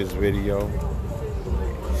share this video.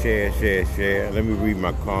 Share. Let me read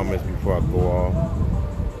my comments before I go off.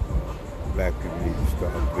 Black people need to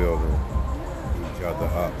start building each other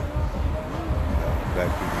up.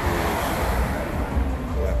 Black people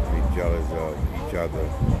have to be jealous of each other.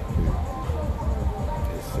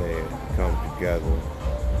 It's sad. Come together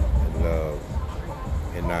and love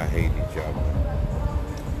and not hate each other.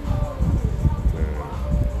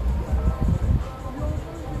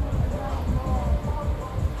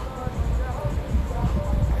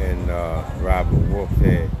 And Robert Wolf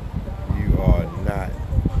said, "You are not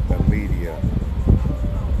the media."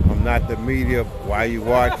 I'm not the media. Why are you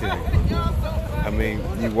watching? I mean,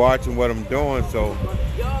 you watching what I'm doing, so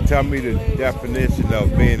tell me the definition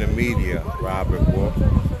of being a media, Robert Wolf.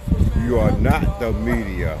 You are not the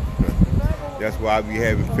media. That's why I be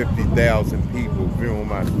having 50,000 people viewing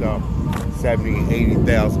my stuff, 70,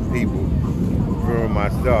 80,000 people viewing my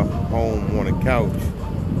stuff home on a couch.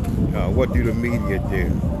 What do the media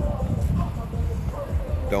do?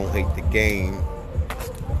 Don't hate the game.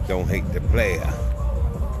 Don't hate the player.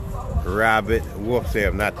 Robert Wolf said,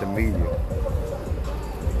 "I'm not the media."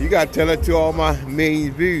 You got to tell it to all my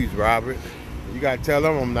million views, Robert. You got to tell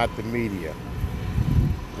them I'm not the media.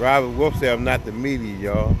 Robert Wolf said, "I'm not the media,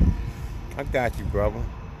 y'all." I got you, brother.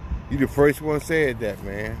 You the first one said that,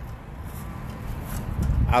 man.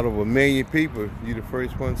 Out of 1 million people, you the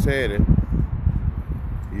first one said it.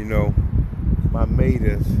 You know, my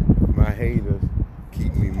haters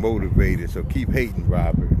keep me motivated. So keep hating,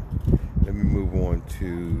 Robert. Let me move on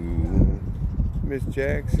to Miss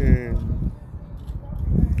Jackson.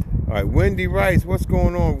 All right, Wendy Rice. What's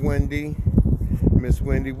going on, Wendy? Miss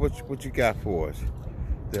Wendy, what you got for us?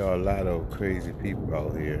 There are a lot of crazy people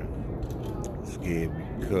out here scared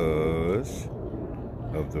because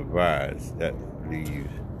of the virus that believes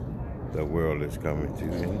the world is coming to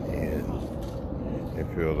an end. They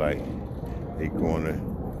feel like they're going to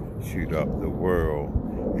shoot up the world,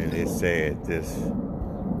 and it's sad this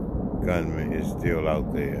gunman is still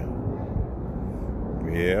out there.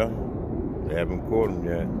 Yeah, they haven't caught him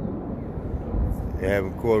yet. They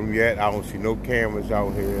haven't caught him yet. I don't see no cameras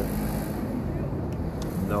out here.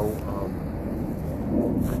 No,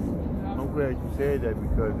 I'm glad you said that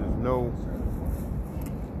because there's no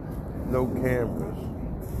cameras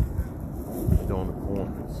on the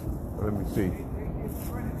corners. Let me see.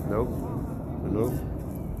 Nope.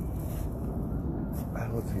 I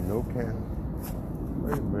don't see no camera.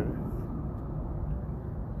 Wait a minute.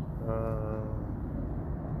 I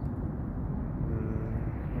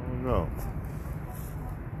don't know.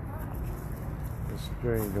 It's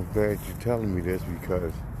strange. I'm glad you're telling me this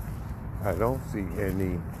because I don't see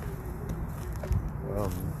any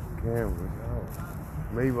cameras out.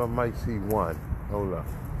 Maybe I might see one. Hold up.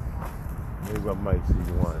 Maybe I might see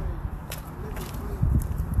one.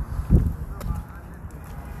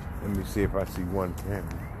 Let me see if I see one camera.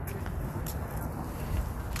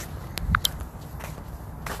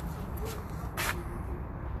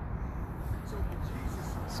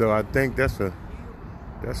 So I think that's a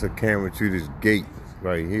camera to this gate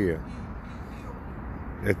right here.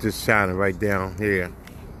 That's just shining right down here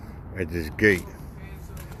at this gate.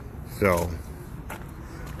 So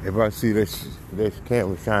if I see this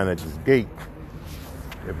camera shine at this gate,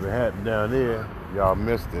 if it happened down there, y'all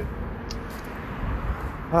missed it.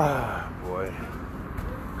 Ah, boy.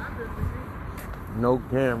 No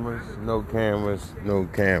cameras, no cameras, no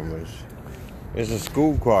cameras. It's a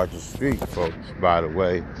school across the street, folks, by the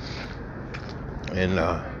way. And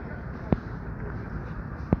no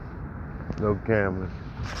cameras.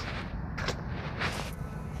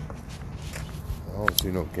 I don't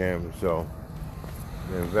see no cameras, so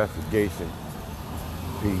the investigation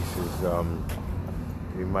piece is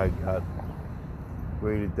they might got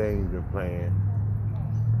greater things than planned.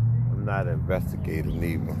 I'm not an investigator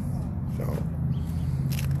neither.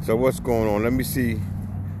 So what's going on? Let me see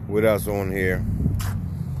what else on here.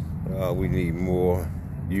 We need more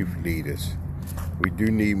youth leaders. We do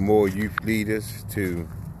need more youth leaders to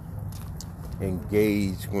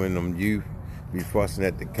engage when them youth be fussing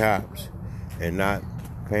at the cops and not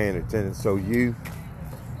paying attention. So youth,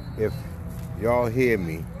 if y'all hear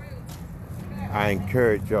me, I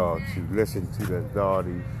encourage y'all to listen to the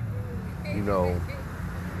authorities. You know,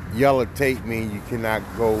 yellow tape means you cannot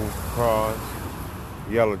go across.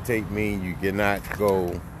 Yellow tape means you cannot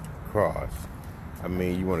go across. I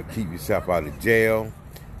mean, you want to keep yourself out of jail.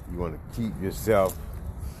 You want to keep yourself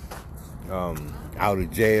out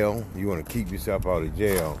of jail. You want to keep yourself out of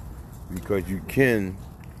jail because you can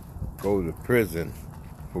go to prison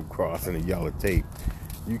for crossing the yellow tape.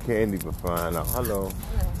 You can't even find out. Hello.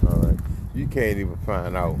 All right. You can't even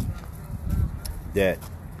find out that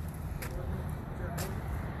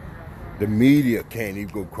the media can't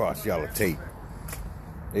even go cross yellow tape.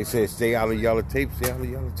 They said stay out of yellow tape, stay out of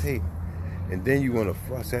yellow tape. And then you want to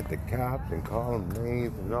fuss at the cops and call them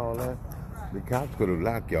names and all that. The cops could have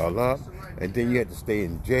locked y'all up, and then you had to stay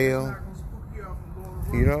in jail.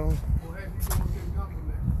 You know?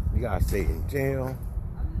 You gotta stay in jail.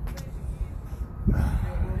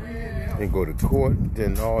 Then go to court,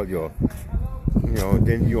 then all your, you know,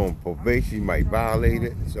 then you're on probation, you might violate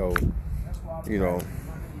it. So, you know,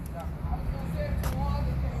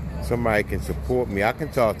 somebody can support me. I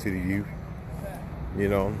can talk to the youth, you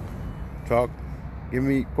know.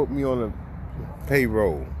 Put me on a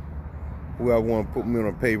payroll. Whoever want to put me on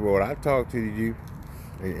a payroll, I talk to the youth,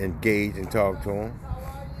 and engage and talk to them,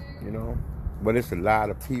 you know. But it's a lot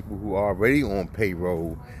of people who are already on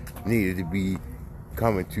payroll needed to be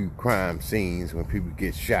coming to crime scenes when people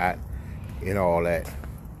get shot and all that,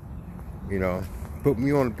 you know. Put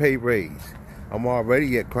me on a pay raise. I'm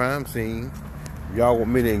already at crime scene. Y'all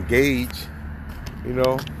want me to engage, you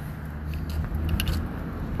know.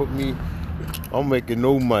 Put me. I'm making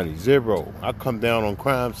no money, zero. I come down on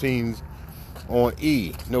crime scenes on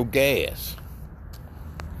E, no gas.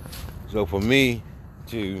 So for me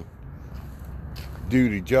to do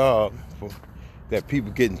the job that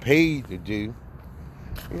people getting paid to do,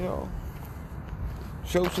 you know,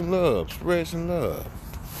 show some love, spread some love.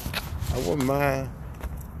 I wouldn't mind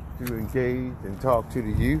to engage and talk to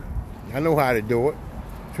the youth. I know how to do it.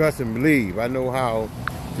 trust and believe. I know how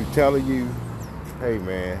to tell you, hey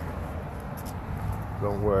man,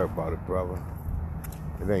 don't worry about it, brother.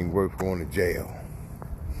 It ain't worth going to jail.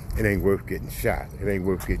 It ain't worth getting shot. It ain't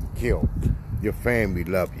worth getting killed. Your family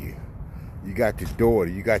love you. You got your daughter.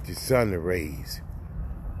 You got your son to raise.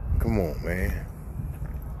 Come on, man.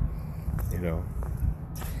 You know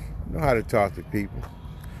how to talk to people.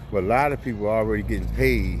 But a lot of people are already getting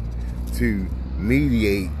paid to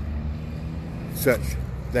mediate such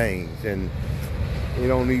things, and they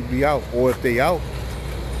don't need to be out. Or if they out,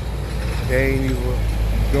 they ain't even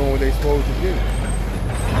doing what they supposed to do.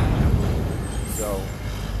 So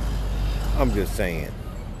I'm just saying,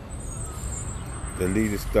 the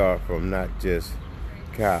leaders start from not just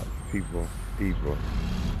cops, people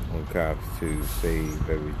on cops to save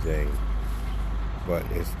everything, but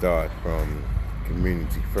it starts from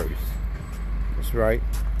community first. That's right.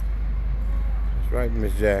 That's right,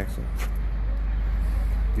 Miss Jackson.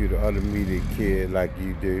 You the intermediate kid like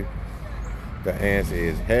you do. The answer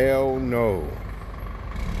is hell no.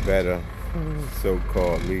 Better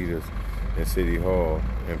so-called leaders in City Hall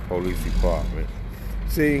and police department.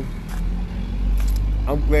 See,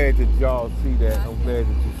 I'm glad that y'all see that. I'm glad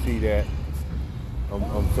that you see that.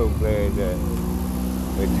 I'm so glad that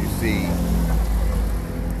you see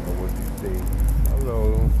what you see.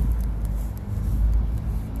 Hello.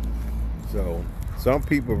 So, some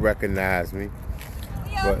people recognize me.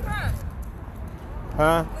 But,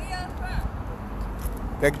 huh? Where y'all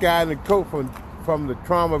from? That guy in the coat from the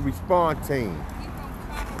trauma response team. You from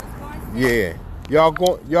trauma response? Yeah.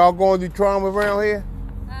 Y'all going through trauma around here?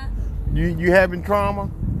 Huh? You having trauma?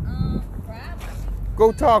 Probably.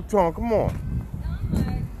 Go talk to him. Come on. No,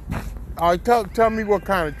 I'm All right, tell me what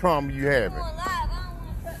kind of trauma you having. going live. I don't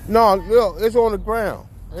want to touch. No, look, it's on the ground.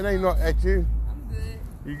 It ain't not at you. I'm good.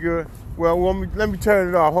 You good? Well, let me turn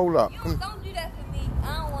it off. Hold up. Don't do that for me.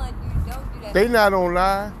 I don't want to don't do that. They not on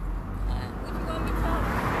live. What you want me to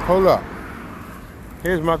tell? Hold up.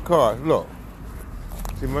 Here's my card. Look.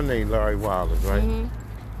 See, my name Larry Wallace, right? And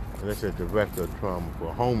that's a director of trauma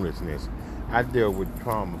for homelessness. I deal with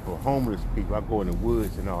trauma for homeless people. I go in the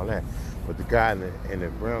woods and all that. But the guy in the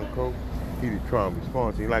brown coat, he the trauma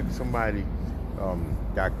response. He like somebody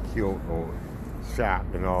got killed or shot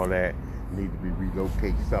and all that, need to be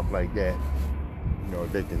relocated, stuff like that. You know,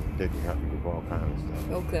 they can help you with all kinds of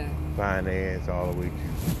stuff. Okay. Finance all the way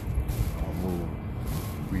to move,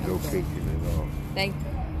 relocation and all. Thank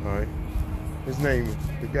you. All right. His name is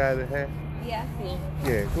the guy that had. Yeah, I see him.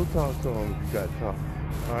 Yeah, go talk to him if you got to talk.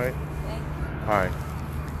 All right. Thank you. All right.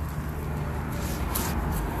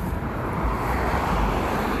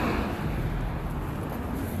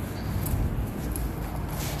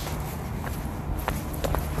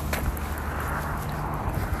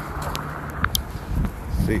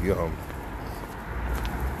 See,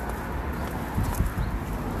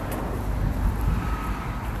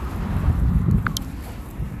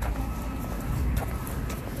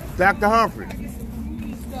 Dr. Humphrey.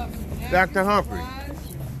 Dr. Humphrey.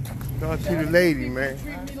 Talk to the lady, man.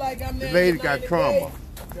 The lady got trauma.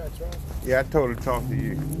 Yeah, I told her to talk to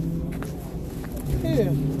you.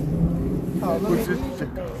 Yeah. Oh, let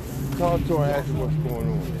me Talk to her and ask her what's going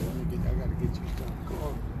on. I gotta get you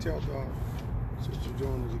some. Tell Sister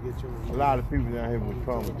Jones to get you. A lot of people down here were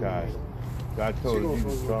traumatized. So I told her she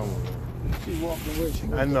was trauma. She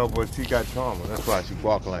walking away. I know, but she got trauma. That's why she's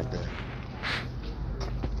walking like that.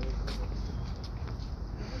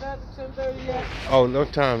 Is that 10:30 yet? Oh,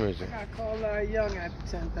 what time is it? I gotta call Larry Young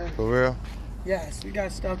after 10:30. For real? Yes, we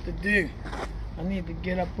got stuff to do. I need to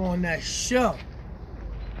get up on that show.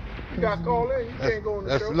 You got to call in. You can't go on the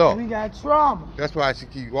That's show. low. We got trauma. That's why she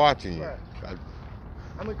keep watching you. Right.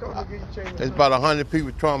 I'm gonna come to get you changed. There's about 100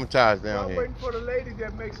 people traumatized down I'm here. waiting for the lady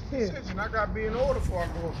that makes the decision. I got to be in order before I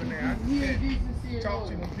go up in there. I can't talk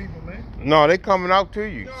to them people, man. No, they coming out to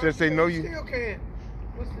you No, since they know you. still can't.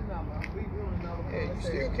 What's the number? We doing another Yeah, you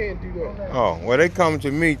still can't do that. Oh, well, they coming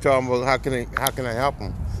to me talking about how can I help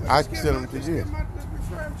them? I send them to you. Just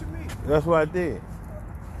refer them to me. That's what I did.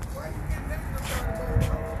 Why you getting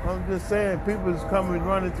that? I'm just saying, people is coming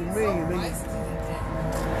running to me. And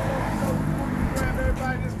Grab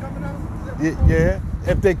everybody that's coming out? yeah,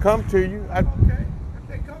 if they come to you, Okay. If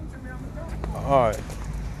they come to me, I'm going to talk. all right.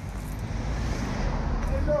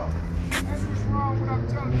 Hey, look. That's what's wrong with I'm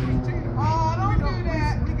telling Christina. Oh, don't do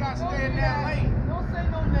that. We got to stay in that lane. Don't say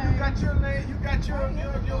no You name. got your lane. You got your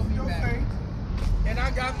lane. And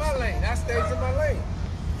I got my lane. I stays in my lane.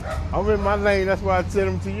 I'm in my lane, that's why I send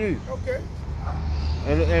them to you. Okay.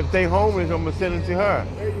 And if they homeless, I'm going to send them to her.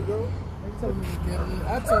 There you go.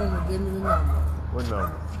 I told him to give me the number. What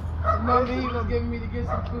number? The number he was giving me to get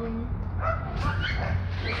some food.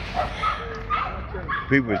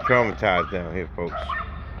 People are traumatized down here, folks.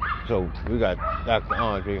 So we got Dr.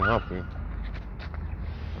 Andre Humphrey.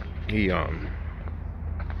 He talking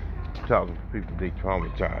to people they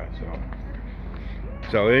traumatized.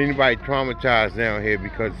 So anybody traumatized down here,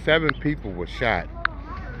 because 7 people were shot,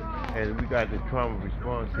 and we got the trauma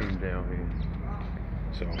response team down here.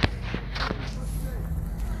 So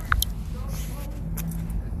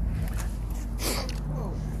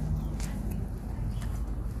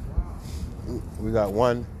we got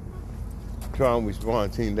one trauma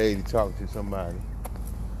response team lady talking to somebody.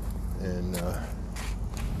 And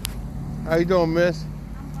how you doing, miss?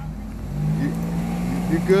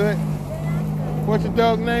 You good? What's your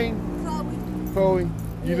dog name? Chloe.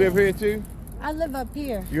 You live here too? I live up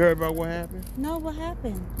here. You heard about what happened? No, what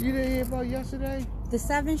happened? You didn't hear about yesterday? The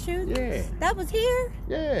 7 shootings? Yeah. That was here?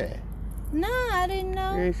 Yeah. No, I didn't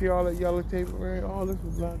know. You ain't see all that yellow tape around? All this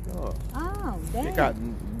was blocked off. Oh, dang. They got,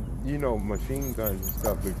 machine guns and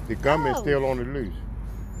stuff. The gunman's still on the loose.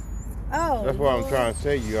 Oh. That's what I'm trying to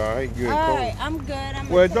say. You all right? You all right, I'm good.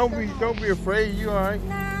 Well, don't be afraid. You all right?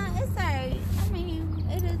 Nah, it's all right. I mean,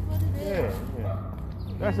 it is what it is. Yeah.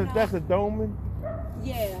 That's a Doman?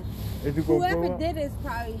 Yeah. Is it gonna Whoever blow up? did it is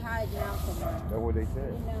probably hiding out somewhere. That's what they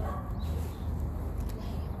said. You know.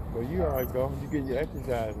 But you all right, though. You getting your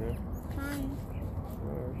exercise now. Fine.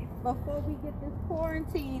 Before we get this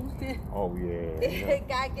quarantine. Oh, yeah.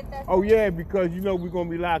 Gotta get that. Oh, yeah, because we're going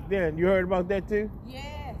to be locked in. You heard about that, too?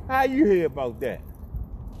 Yeah. How you hear about that?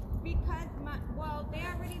 Because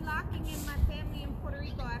they're already locking in my family in Puerto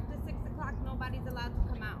Rico. After 6 o'clock, nobody's allowed to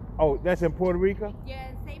come out. Oh, that's in Puerto Rico?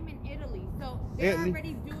 Yeah, same in Italy. So they're Italy?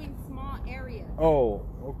 already doing small areas. Oh,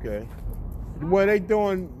 okay. Well, they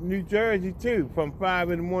doing New Jersey, too, from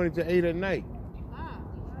 5 in the morning to 8 at night.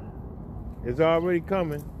 It's already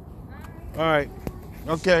coming. All right.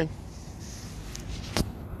 Okay.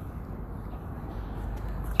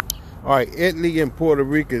 All right. Italy and Puerto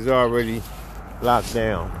Rico is already locked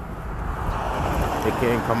down. They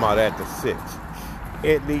can't come out after 6.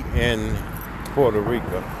 Italy and Puerto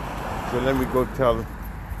Rico. So let me go tell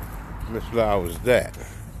Miss Flowers that.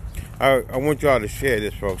 I want y'all to share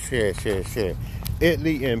this, folks. Share.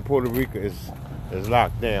 Italy and Puerto Rico is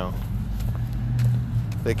locked down.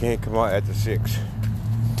 They can't come out after 6.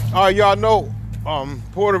 Y'all know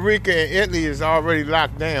Puerto Rico and Italy is already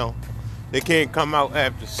locked down. They can't come out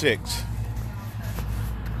after 6.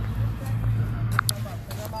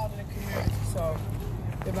 I'm out in the community, so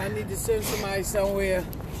if I need to send somebody somewhere.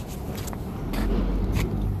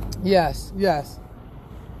 Yes.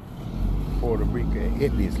 Puerto Rico and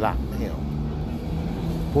Italy is locked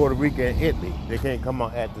down. Puerto Rico and Italy, they can't come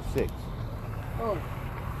out after 6. Oh.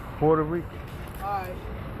 Puerto Rico. All right.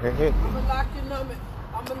 And Italy. I'm gonna lock your number.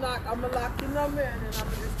 I'm gonna lock your number, and then I'm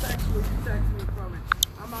gonna just text you. You text me from it.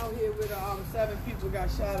 I'm out here with 7 people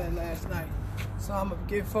got shot at last night, so I'm gonna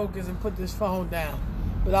get focused and put this phone down.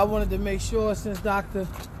 But I wanted to make sure, since Doctor.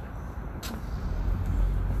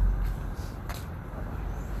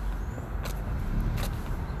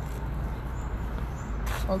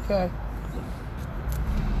 Okay.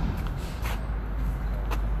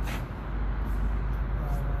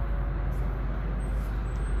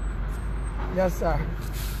 Yes, sir.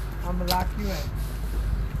 I'm gonna lock you in.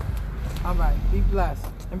 All right. Be blessed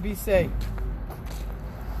and be safe.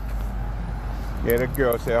 Yeah, that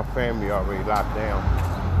girl said her family already locked down.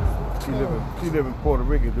 She live in Puerto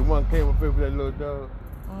Rico. The one came up here with that little dog.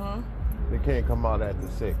 They can't come out after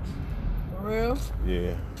 6. For real?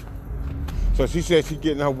 Yeah. So she said she's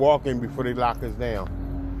getting her walk-in before they lock us down.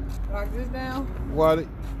 Lock this down? Well,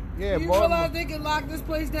 yeah. Do you realize they can lock this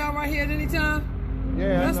place down right here at any time?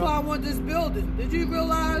 Yeah, That's why I want this building. Did you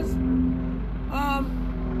realize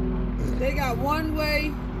they got one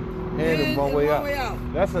way and one way out.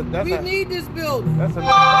 We need this building. That's an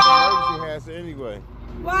emergency hazard anyway.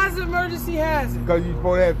 Why is it emergency hazard? Because you're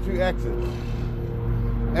supposed to have 2 exits.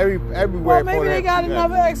 Everywhere. Well, maybe they got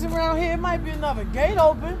another exit around here. It might be another gate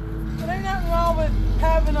open. But ain't nothing wrong with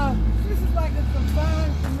having this is like a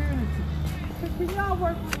confined community. Can y'all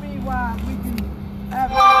work with me while we can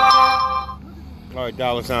have All right,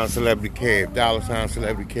 $sign Celebrity Cab. $sign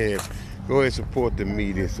Celebrity Cab. Go ahead and support the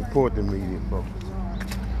media. Support the media, folks.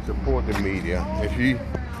 Support the media. If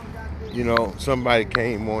somebody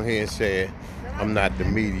came on here and said, I'm not the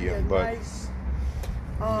media, but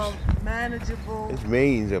manageable. it's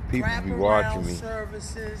millions of people be watching me.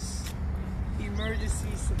 Services, emergency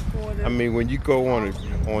support. I mean, when you go on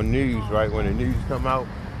news, right? When the news come out,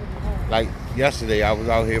 like yesterday, I was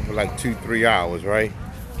out here for like 2-3 hours, right?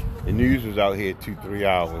 The news was out here 2-3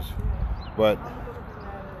 hours, but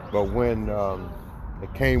when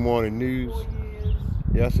It came on the news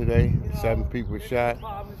yesterday. 7 people shot.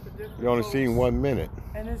 You only seen 1 minute.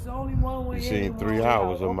 And it's only one way. You seen 3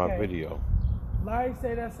 hours of my video. Larry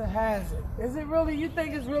say that's a hazard. Is it really? You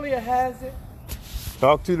think it's really a hazard?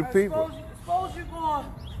 Talk to the people.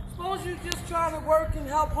 Suppose you're just trying to work and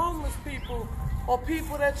help homeless people or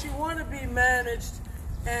people that you want to be managed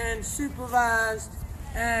and supervised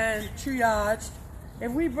and triaged.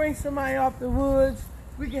 If we bring somebody off the woods,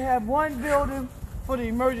 we can have one building for the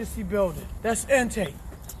emergency building. That's intake.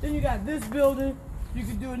 Then you got this building, you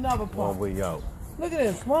can do another part. One way out. Look at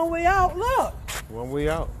this, one way out, look. One way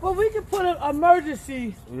out. Well, we can put an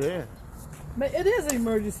emergency. Yeah. It is an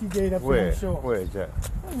emergency gate up Where? here, I'm sure. Where is that?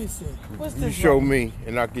 Let me see. What's You this? show one? me,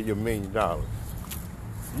 and I'll get you $1 million.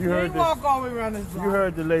 You You heard ain't this? walk all the way around this block. You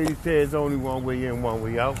heard the lady say it's only one way in, one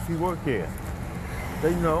way out. She work here.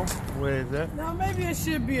 They know where is that. Now maybe it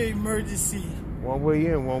should be an emergency. One way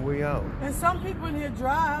in, one way out. And some people in here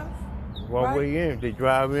drive. One right? way in, they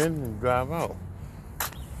drive in and drive out.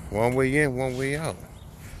 One way in, one way out.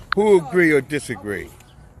 Who agree or disagree?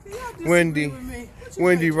 See, y'all disagree Wendy, with me. What you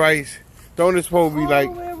Wendy think? Rice. Don't it supposed to be All like?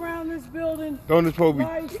 the way around this building. Don't it supposed to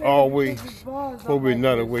Larry be said always because the bars supposed to be like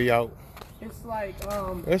another this. way out? It's like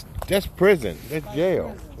That's prison. That's Like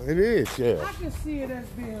jail. prison. It is jail. I can see it as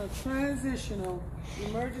being a transitional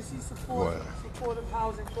emergency supportive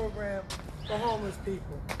housing program for homeless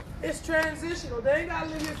people. It's transitional. They ain't got to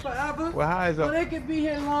live here forever. Well, how is But they it? can be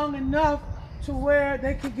here long enough to where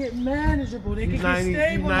they can get manageable. They can He's get 90, he's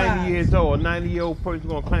stabilized. 90 years old. A 90-year-old person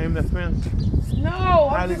gonna climb that fence? No, How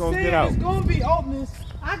I'm they just gonna saying get out? it's gonna be openings.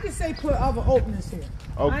 I can say put other openings here.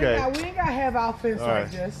 Okay. We ain't gotta have our fence All like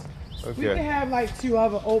right. this. We Okay. can have like 2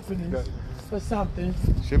 other openings Okay. for something.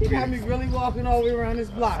 Should You be. got me really walking all the way around this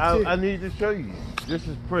block too. I need to show you. This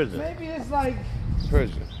is prison. Maybe it's like,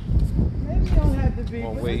 Prison. maybe it don't have to be.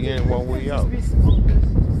 One but way there in, one way could just out. be some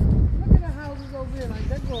openings. Look at the houses over there. Like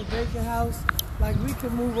that go a vacant house. Like we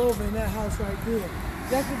could move over in that house right there.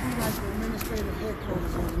 That could be like the administrative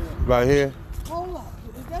headquarters over there. Right here. Hold up.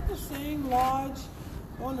 Is that the same lodge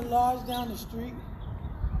on the lodge down the street?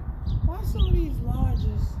 Why some of these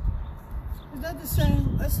lodges? Is that the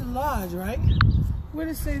same? That's the lodge, right? What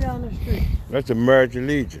does it say down the street? That's American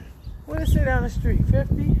Legion. What does it say down the street?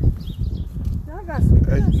 50? Y'all got some.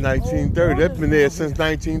 That's old 1930. That's been there buildings since down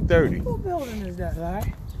 1930. here. What building is that,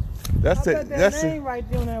 Larry? That's I it. got that That's name the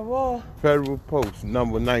right there on that wall. Federal Post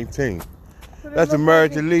number 19. But it That's look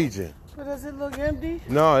American like Legion. But does it look empty?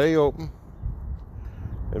 No, they open.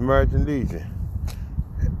 American Legion.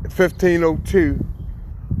 1502.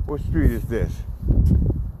 What street is this?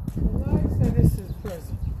 Larry said this is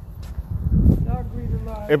prison. Y'all agree to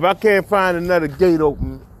lie? If I can't find another gate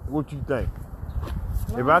open, what you think?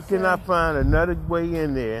 If I cannot find another way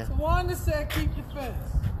in there, Tawanda said keep the fence.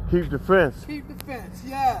 keep the fence. Keep the fence.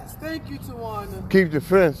 Yes. Thank you, Tawanda. Keep the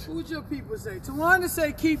fence. What your people say? Tawanda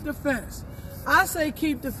say keep the fence. I say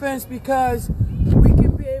keep the fence because we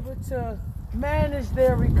can be able to manage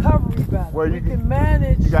their recovery better. Well, we you can can-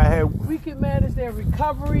 manage. You gotta have. We can manage their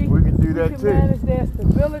recovery. We can do that We can too. manage their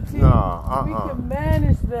stability. Nah, We can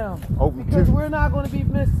manage them Open because too. we're not going to be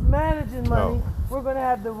mismanaging money. No. We're going to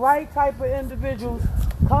have the right type of individuals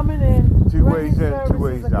coming in. Two bringing ways in, two services,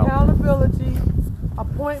 ways out. Accountability,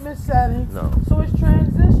 appointment setting. No. So it's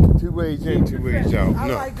transition. 2 ways in, 2 ways out. I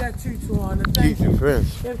No. like that too, Tawanda. Keep Thank you. the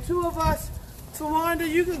fence. If 2 of us, Tawanda,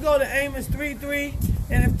 you can go to Amos 3:3,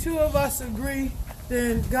 and if 2 of us agree,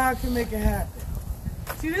 then God can make it happen.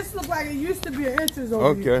 See, this looks like it used to be an entrance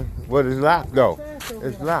over here. Okay. Well, it's locked though. Trash over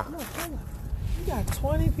It's here. locked. No, hold on. You got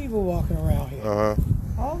 20 people walking around here. Uh huh.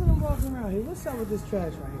 All of them walking around here. What's up with this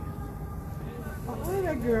trash right here? Oh, look at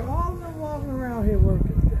that girl. All of them walking around here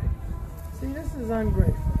working today. See, this is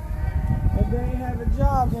ungrateful. If they didn't have a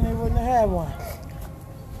job, then they wouldn't have had one.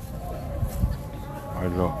 I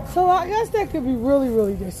know. So I guess that could be really,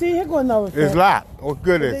 really good. See, here go another fence. It's locked. What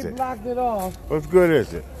good is They it? blocked it off. What's good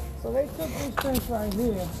is it? So they took this fence right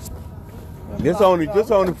here. and This blocked only. it This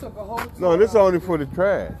off. only. They took a whole No, this tour out. only for the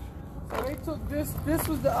trash. So they took this. This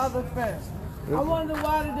was the other fence. I wonder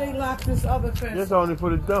why did they lock this other fence? This only for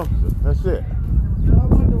the dumpster. That's it. I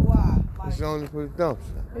wonder why. Like, It's only for the dumpster.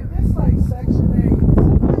 if it's like Section 8,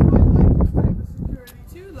 somebody might like this type of security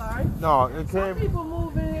too, Larry. No, it Some can't. people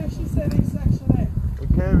move in here. She said they Section 8. It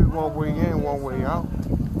can't be one way in, one way out.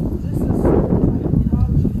 This is certain type of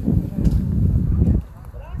voucher you can have.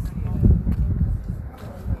 But I see it.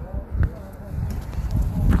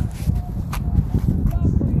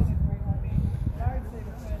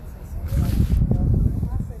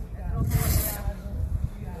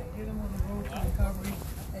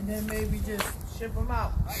 And then maybe just ship them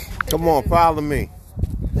out. Come on, follow me.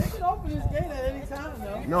 They can can open this gate at any time,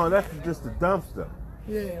 though. No, that's just the dumpster.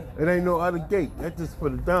 Yeah. It ain't no other gate. That's just for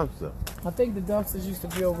the dumpster. I think the dumpsters used to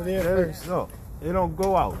be over there That first. is, no, it don't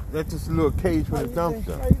go out. That's just a little cage for the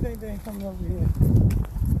dumpster. Why you think they ain't coming over here?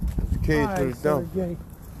 It's a cage for the dumpster.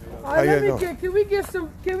 All right, can we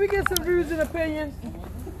get some views and opinions?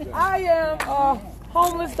 I am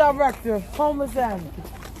homeless director, homeless advocate,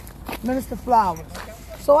 Minister Flowers.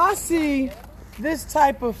 So I see this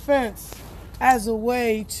type of fence as a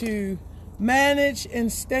way to manage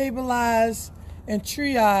and stabilize and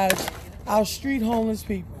triage our street homeless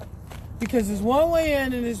people. Because there's one way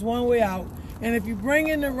in and there's one way out. And if you bring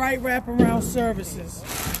in the right wraparound services,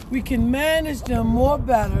 we can manage them more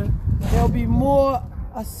better. They'll be more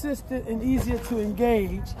assisted and easier to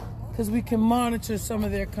engage because we can monitor some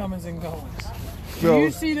of their comings and goings. Do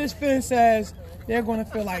you see this fence as they're going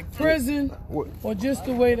to feel like prison or just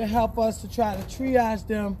a way to help us to try to triage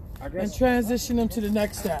them and transition them to the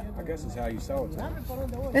next step? I guess it's how you sell it to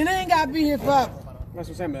them. And they ain't got to be here forever. That's what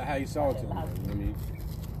I'm saying, about how you sell it to them.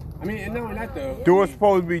 I mean, and knowing that though. Do it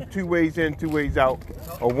supposed to be 2 ways in, 2 ways out,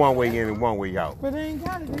 or 1 way in and 1 way out? But they ain't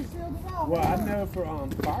got it. They sealed it out. Well, I know for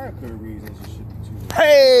fire code reasons it should be 2 ways.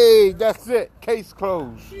 Hey, that's it. Case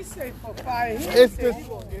closed. She said for fire. It's just.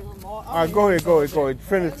 All right, go ahead.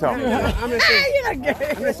 Finish talking. I'm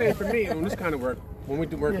just saying for me, on this kind of work, when we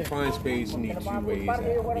do work confined space, you need 2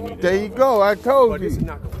 ways. There you go. I told But you. this is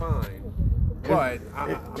not confined. But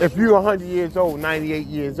If you're 100 years old, 98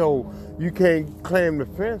 years old, you can't climb the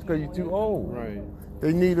fence because you're too old. right.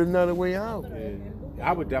 They need another way out. Yeah.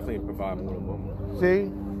 I would definitely provide more than 1 way.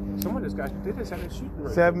 See? Someone just they just had a shooting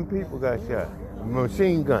right. 7 people got shot. A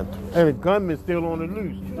machine gun. And the gunman's still on the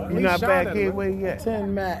loose. He's not shot back at here. him. Where he at?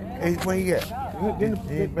 10 Mac. Hey, where he at?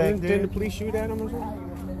 Didn't the police shoot at him or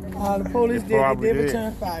something? The police They did probably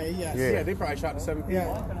return fire, yes. Yeah, they probably shot the 7 people.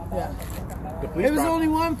 Yeah. The police It was only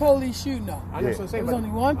one police shooting though. I know what I'm saying. It was only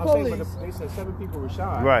one I'm saying, police. but they said 7 people were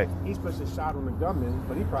shot. Right. He's supposed to shot on the gunman,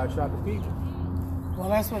 but he probably shot the people. Well,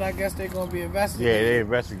 that's what I guess they're going to be Yeah, investigating. they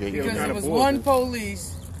investigating. Because kinda it was bullshit. one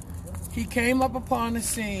police. He came up upon the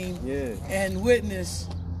scene and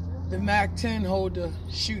witnessed the MAC-10 holder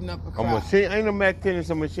shooting up a A crowd. machine, ain't a Mac-10, it's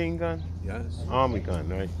a machine gun? Yes. Army gun,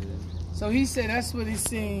 right? So he said that's what he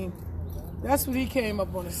seen. That's what he came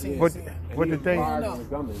up on the scene. What and said. the thing? Fired No. on the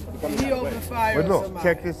gunman. The gunman And he got opened away. fire But on look, somebody.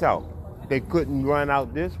 check this out. They couldn't run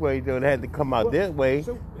out this way, though. They had to come out this way.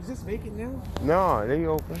 So is this vacant now? No, they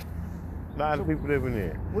open. A lot of people living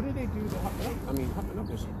there. What did they do to help up? I mean, helping up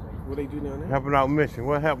this. What they do down there? Helping out mission.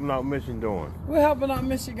 What helping out mission doing? What helping out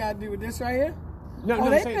mission got to do with this right here? No, Oh,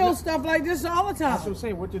 I'm they saying- build stuff like this all the time. That's what I'm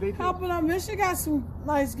saying. What do they do? Helping out mission got some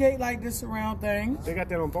nice gate like this around things. They got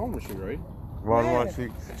that on Baltimore Street, right? Baltimore,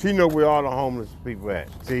 she know where all the homeless people at.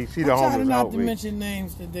 See, she the I'm trying homeless not to outreach. mention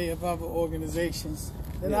names today of other organizations.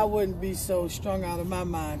 Then I wouldn't be so strung out of my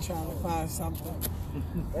mind trying to find something.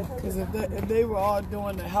 Because if they were all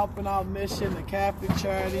doing the Helping Out Mission, the Catholic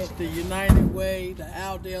Charities, the United Way, the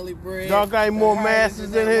Our Daily Bread. Y'all got any more the masks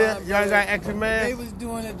Hardest in here? Love, Y'all got extra if masks? they was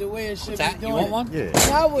doing it the way it should be You doing want it, one?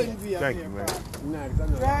 Yeah. I wouldn't be up Thank here. you, man. Nah, because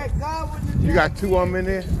I know. God wouldn't have You done got 2 of them in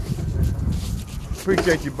there?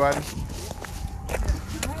 Appreciate you, buddy.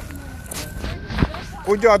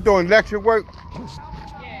 What y'all doing? Lecture work?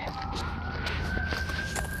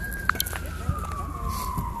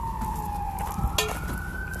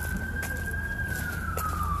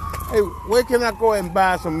 Hey, where can I go and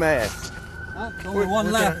buy some masks? There's only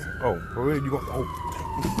one left. Oh, for real? You go?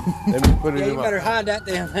 Oh, let me put it Yeah, in you my. better hide that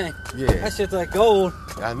damn thing. Yeah. That shit's like gold.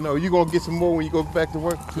 I know. You gonna get some more when you go back to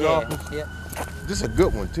work to the office? Yeah. This is a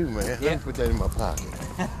good one too, man. Let Yeah. me put that in my pocket.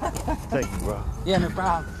 Thank you, bro. Yeah, no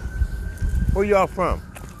problem. Where y'all from?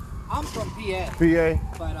 I'm from PA, PA?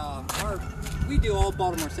 but we do all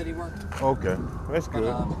Baltimore City work. Okay, that's But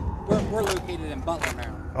good. we're located in Butler,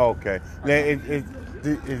 Maryland. Okay. Now,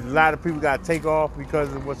 is a lot of people got to take off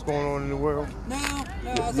because of what's going on in the world? No,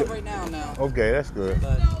 as of right now, no. Okay, that's good.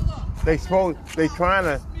 But They trying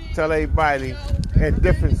to tell everybody in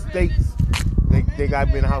different states they got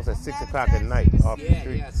to be in the house at 6 o'clock at night off the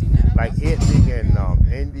street. Yeah, I seen that. Like Italy and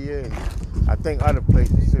India and I think other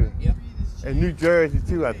places too. Yep. And New Jersey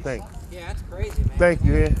too, I think. Yeah, that's crazy, man. Thank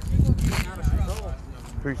you, man. Getting out of control.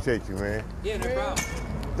 Appreciate you, man. Yeah, no problem.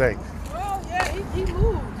 Thanks. Oh, yeah, he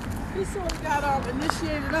moved. He sort of got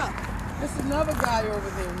initiated up. There's another guy over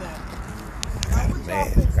there now.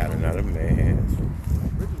 Man, got another man.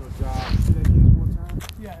 Original job. See that cable one time?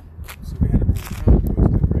 Yeah. So we had to move time to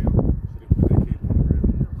the ground. So they put that cable on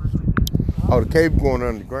the ground. Oh, the cable going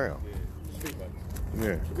underground. Yeah. Street lights.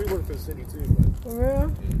 Yeah. So we work for the city too, but For real?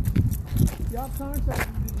 Y'all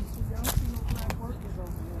contractors didn't see. Y'all see no black workers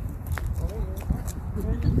over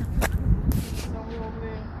there.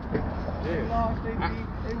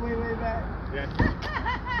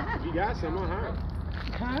 You got some, I heard.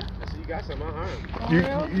 Huh? I said, you got some, I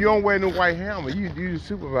heard. You don't wear no white helmet. You the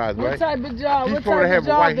supervisor, What right? type of job? He's What supposed to type have of a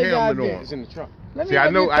job white they got helmet there? on. It's in the truck. Let me See, I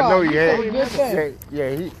have your know call. he You had. say good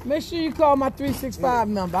thing. Yeah, Make sure you call my 365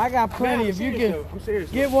 number. I got plenty. If you can I'm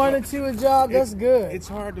serious. get one or two a job, that's good. It's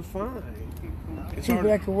hard to find. It's People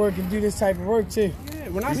that can work and do this type of work too. Yeah,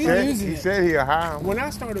 when I We started, using he it. said he'll hire him. when I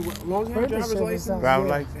started with long-time driver's Apprenticeship or license, something. Driver's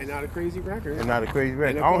license. and not a crazy record. And not a crazy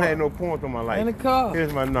record. In I the don't car. have no points on my In license. the car.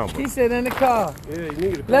 Here's my number. He said in the car. Yeah, you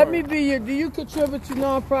need a car. Let me be your. Do you contribute to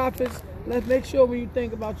nonprofits? Let's make sure when you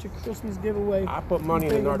think about your Christmas giveaway. I put money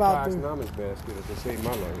you in the think about narcotics the- anonymous basket if it saved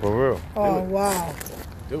my life. For real. Oh wow,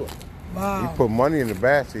 Do it. wow, He put money in the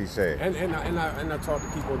basket, he said. And I talk to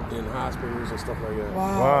people in hospitals and stuff like that.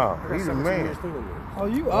 wow. Wow, I got he's a 17 man. years clean on me. Oh,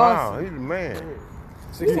 you Wow, awesome. he's a man.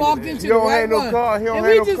 You walked into He the don't right have no one. car. He don't and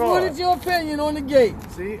have we no just car. wanted your opinion on the gate.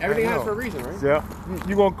 See, everything I happens know. for a reason, right? Yeah.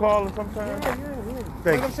 You gonna call him sometime? Yeah. Thank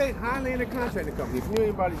Like you. I'm saying, Highlander Contracting Company. If you know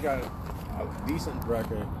anybody's got a decent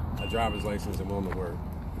record, a driver's license, and willing to work,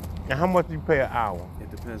 And how much do you pay an hour?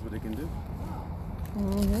 it depends what they can do.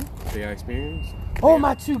 Mm-hmm. If they got experience. Oh,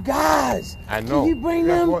 my two guys. I know. Did you bring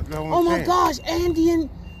That's them? what I'm Oh my saying. gosh, Andy and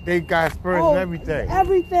They got spurs and everything.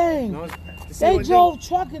 Everything. No, They drove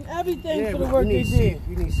truck and everything for the but work we they need did.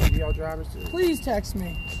 You need CDL drivers too. Please text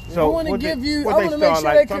me. So I want to what give they, you. what I they want to make start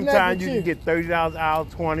sure like, they connect sometimes with you you. can get $30 an hour,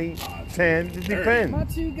 20, 10. It depends. My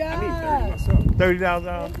two I need 30 guys. myself. $30 an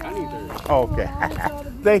hour. I need 30. Oh, okay. I want y'all to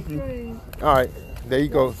be Thank you. free. All right, there you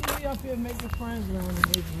go. See me up here making friends around the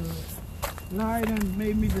neighborhood. Larry done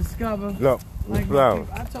made me discover. Look, Like Flower.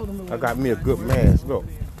 I told him it I got wasn't me a like good work mask. over Look,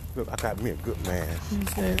 there. look, I got me a good mask. He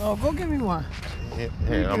said, "Oh, go get me one." Here,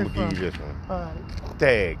 Where you I'm get gonna it give you this one. All right.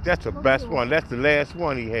 Tag. That's the best one. That's the last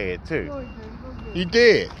one he had too. Go ahead, go get it. He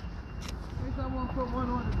did. In case I want to put one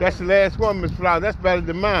on the That's the last one, Miss Flower. That's better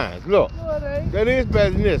than mine. Look, Go ahead. that is better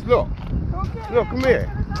than this. Look, Go get it. Look, come Go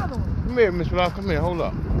here. get this other one. come here, Miss Flower. Come here. Hold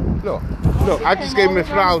up. Look. I just gave Miss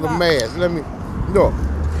Flower the mask. Let me look.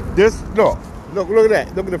 This. Look at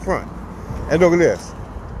that. Look at the front. And look at this.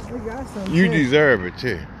 We got some. You deserve it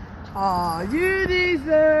too. Aw, you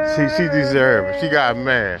deserve She deserve it. She got a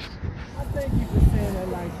mask. I thank you for saying that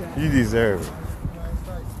like that. You deserve it.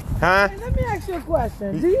 Huh? Hey, let me ask you a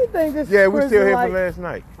question. Do you think this Yeah, is we still prison here like, for last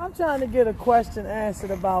night. I'm trying to get a question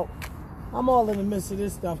answered about, I'm all in the midst of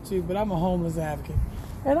this stuff too, but I'm a homeless advocate.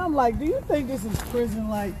 And I'm like, do you think this is prison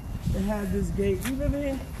like to have this gate? You live in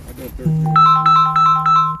here? I done 13 years.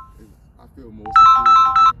 I feel more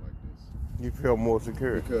secure like this. You feel more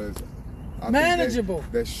secure. Because I Manageable.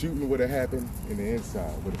 think that shooting would have happened in the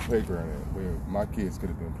inside with a playground at, where my kids could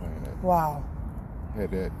have been playing at. Wow.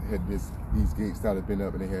 These gates not have been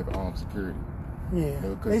up and they have armed security. Yeah. You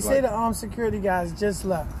know, 'cause They say like- the armed security guys just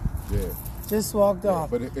left. Yeah. Just walked Yeah, off.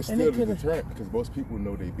 but it's And still they a coulda- deterrent because most people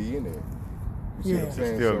know they be in there. You see Yeah. what I'm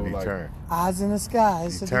saying? Still So, a like, deterrent. Eyes in the sky.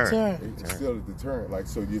 It's Deterrent. a deterrent. it's still a deterrent. Like,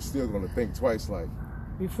 so you're still gonna think twice. Like,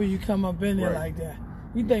 Before you come up in there Right. like that.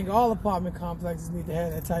 You think all apartment complexes need to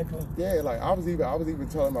have that type of... yeah, like I was even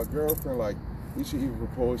telling my girlfriend like we should even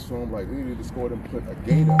propose to him like we need to score them, put a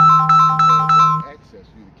gate up, and have, like, access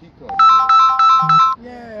you the key card.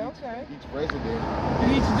 Yeah, okay. Each resident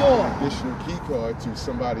Each door. additional key card to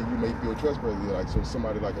somebody you may feel trustworthy, like so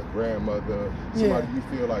somebody like a grandmother, somebody you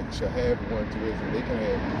feel like should have one to it, and they can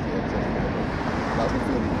have easy access to it. Like we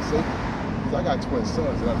feel even safer. Because I got twin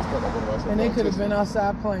sons, and I just felt like one of my And they could have been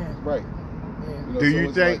outside playing. right. Yeah. You know, Do so you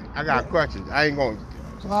it's think? like- I got questions. I ain't gonna.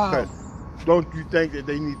 Wow. 'Cause don't you think that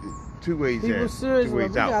they need to two ways People in, serious. two We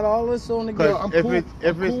ways got out? all this on the Because go. I'm if cool- it's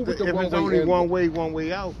if I'm it's cool with the if it's one-way only in. one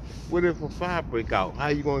way out, what if a fire break out? How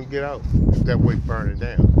you gonna get out if that way burning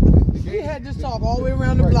down? We had this talk all the way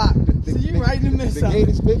around the block. So you right in the midst The of gate it.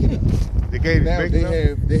 is big enough. The gate is Now big they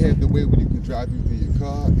enough. have the way where you can drive through your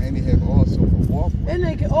car, and they have also a walkway. And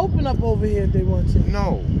they can open up over here if they want to.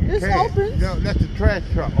 No, you It's can't. open. No, that's the trash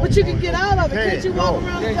truck. But you can get out of it. Can't you walk No.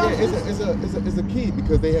 around the Yeah, dumpsters? it's a key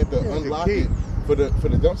because they had to It's a unlock key. it for the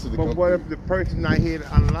dumpster to But come what through. if the person not here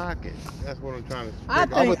to unlock it? That's what I'm trying to I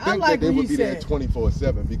figure I out. would I think like that they what would he be there said.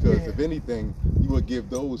 24/7 because Yeah. if anything, you would give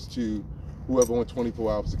those to whoever on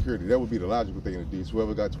 24-hour security. That would be the logical thing to do. So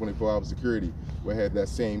whoever got 24-hour security would have that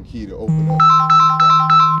same key to open up.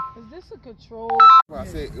 Is this a control? I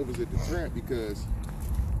said it was a deterrent because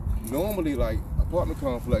normally, like apartment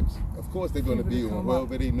complex, of course they're going to People be that on come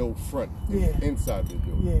wherever they know front, Yeah. inside the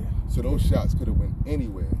door. Yeah. So those shots could have went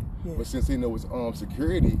anywhere. Yeah. But since they know it's armed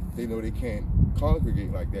security, they know they can't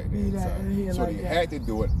congregate like that inside. So they had to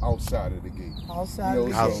do it outside of the gate. Outside You know,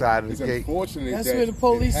 the so Outside of the it's gate. unfortunate That's that where the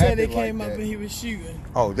police it said they happened came like up that. and he was shooting.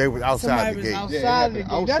 Oh, they was outside Somebody the was gate. outside of the gate.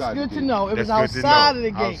 That's outside good the to gate. know. It was That's good to outside know. of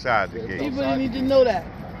the gate. Outside the Yeah, gate. People outside need the to gate. know that.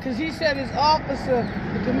 Because he said his officer,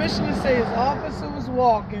 the commissioner said his officer was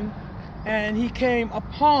walking and he came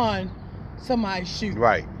upon somebody shooting.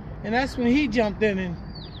 Right. And that's when he jumped in and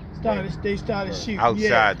they started shooting.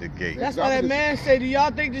 Outside the gate. That's why that man said, do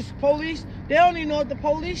y'all think this police, they don't even know if the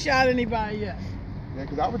police shot anybody yet. Yeah,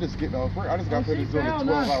 because I was just getting off work. I just got she finished doing a found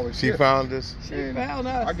 12-hour She shift. found us. She found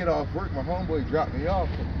us. I get off work, my homeboy dropped me off,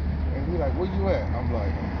 and he like, where you at? I'm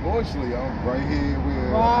like, unfortunately, I'm right here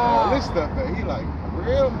with all this stuff. And he like, for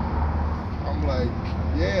real? I'm like,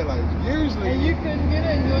 yeah, like, usually. And you couldn't get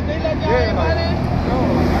in. They let y'all Yeah, everybody in?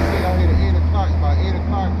 no, like, I stayed out here at 8 o'clock. By 8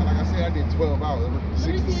 o'clock, like I said, I did 12 hours. It was Let 6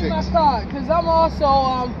 me to see 6. my card, because I'm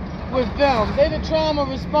also with them. They the trauma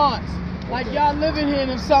response. Like y'all living here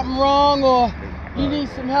and if something wrong or you need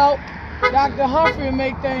some help, Dr. Humphrey will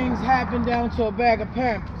make things happen down to a bag of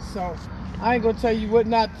Pampers. So I ain't gonna tell you what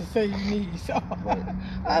not to say you need. So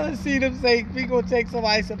I done see them say we gonna take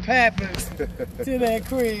somebody some Pampers to their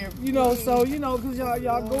crib. You know, so you know, cause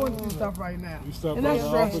y'all going through stuff right now. You stopped And by that's the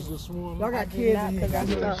stressful. office this morning? Y'all got kids in here. I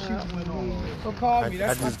know that shooting went on. So call me. I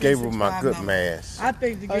That's just gave her my good mask. I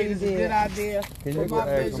think the gate is a good idea. Can you For go my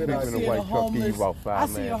ask business, some people I in the see white a truck, give you homeless- about 5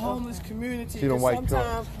 I see a masks? homeless community. See them and white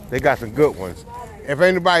sometimes trucks? They got some good ones. If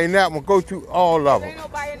anybody in that one, go to all of them. Ain't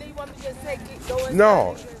nobody in there, you want me to just say, go inside?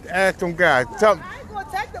 No, ask them guys. Tell I ain't gonna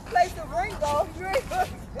take the place of Ringo. You ain't gonna-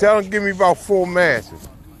 them give me about 4 masks.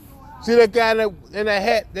 See that guy in that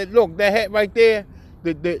hat? That hat right there,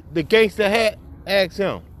 the gangster hat. Ask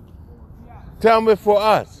him. Tell him it's for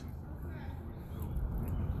us.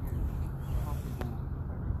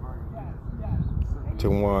 To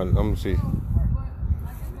one, let me see.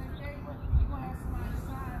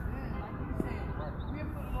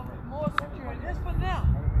 more security. It's for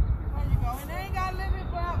them. There you go. And they ain't got to live it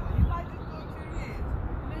forever. You might just do it 2 years.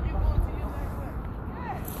 And then you go into your next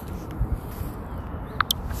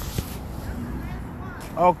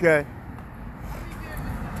one. Okay.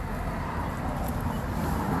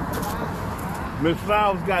 Miss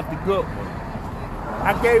Flowers got the good one.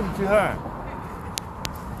 I gave it to her.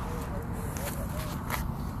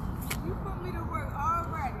 You put me to work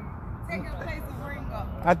already. Taking the place of Ringo.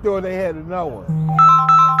 I thought they had another one.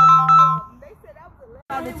 They said that was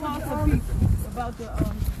a to talk to people about the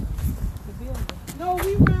building. No,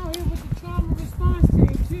 we around here with the trauma response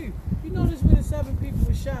team too. You noticed when the 7 people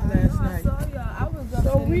were shot last night. I saw y'all. I was up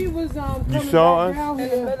So in we was coming saw back us? down in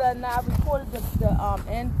the here. middle of the night. I recorded the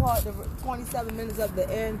end part, the 27 minutes of the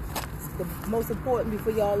end, the most important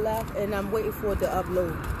before y'all left, and I'm waiting for it to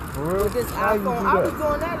upload. With this How you do iPhone, I was that?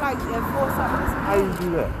 doing that like at 4 something. How you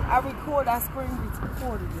do that? I screen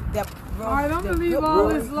recorded it. That All right, I'm gonna leave all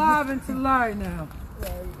this live until Larry now.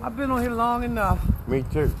 I've been on here long enough. Me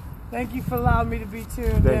too. Thank you for allowing me to be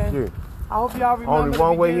tuned Thank in. you. I hope y'all remember Only the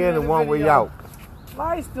one way beginning in of and the one way video. out.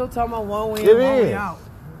 Larry's still talking about one way It in, one way is. out.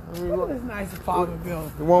 Look at this nice apartment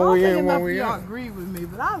building. The one way I in, don't one think way enough of out. y'all agree with me,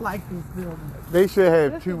 but I like this building. They should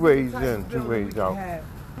have This 2 is the ways type in, of 2 building ways we can out. have.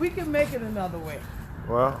 We can make it another way.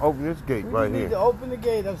 Well, open this gate We right just need here. to open the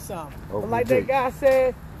gate up some. Open But like the that gate. guy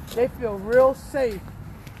said, they feel real safe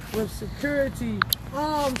with security,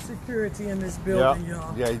 armed security in this building,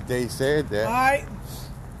 y'all. Yeah, they said All that. right.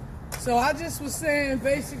 So I just was saying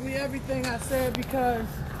basically everything I said because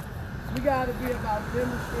we got to be about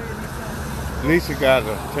demonstrating something. Lisa got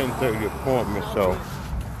a 10:30 appointment, so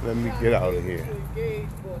let me get out of here. To engage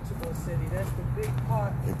Baltimore City. That's the big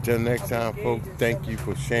part. Until next time, folks, thank you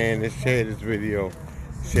for sharing this. Share this video.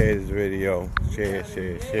 Share this video. Share,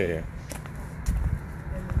 share, share.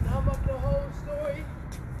 And to sum up the whole story,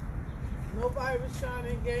 nobody was trying to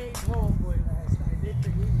engage Homeboy last night. They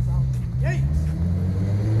figured he was out the gates.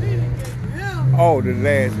 They didn't get him. Oh, the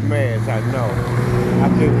last mask, I know. I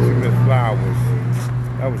gave it to Miss Flowers.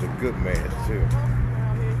 That was a good mask, too.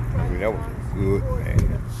 I mean, that was a good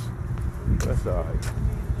mask. That's all right.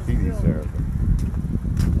 He deserved it.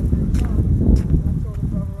 I told the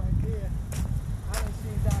brother right there, I done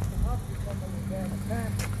seen Dr. Humphrey come in and grab a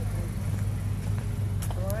package for me.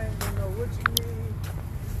 So I ain't gonna know what you need.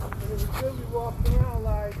 But it was good we walked around,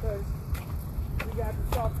 like, because we got to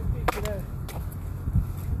talk to people that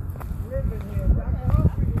live in here. Dr.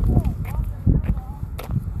 Humphrey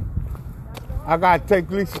I gotta take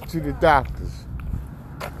Lisa to the doctors.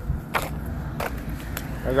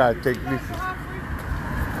 I gotta take Lisa.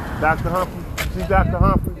 Dr. Humphrey? See Dr.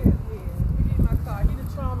 Humphrey? my car. He the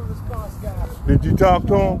trauma response guy. Did you talk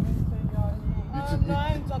to him? Anything y'all need. You No,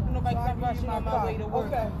 I ain't talking to nobody. I'm rushing on my way to work.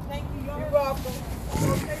 Okay. Thank you. You're welcome.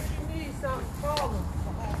 In case you need something, call them.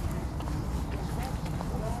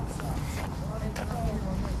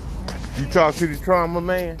 You talk to the trauma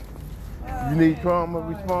man? You need trauma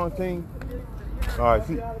response team? All right,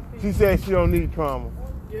 she said she don't need trauma.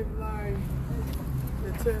 Give Larry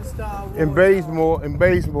the 10-star award. In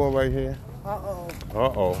Bazemore right here. Uh-oh.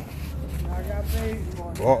 Uh-oh. I got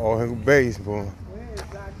Bazemore. Uh-oh, in Bazemore. Where is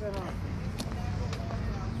Dr. Hunt?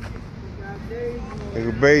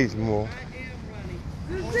 In Bazemore.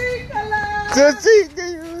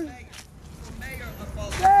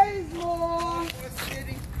 Bazemore.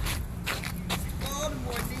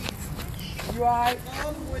 Baltimore needs You all right?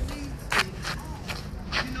 Baltimore needs me.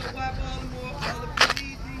 You know why Baltimore all of you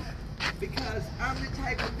need me? Because I'm the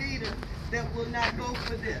type of leader that will not go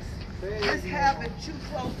for this. This happened too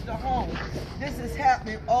close to home. This is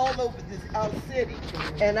happening all over our city.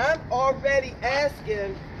 And I'm already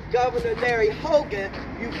asking Governor Larry Hogan,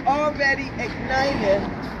 you've already ignited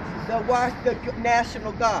the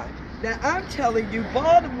National Guard. Now I'm telling you,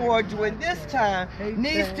 Baltimore during this time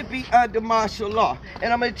needs to be under martial law.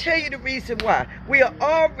 And I'm going to tell you the reason why. We are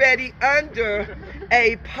already under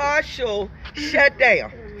a partial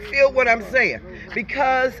shutdown. Feel what I'm saying?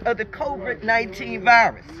 Because of the COVID-19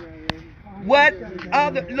 virus.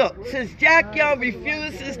 Look, since Jack Young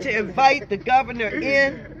refuses to invite the governor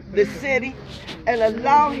in the city and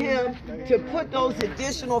allow him to put those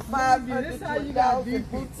additional 500 to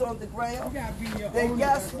 1,000 boots on the ground, then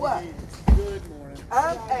guess what?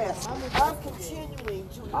 I'm continuing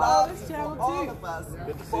to lobby for all of us.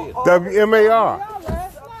 WMAR.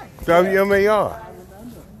 WMAR.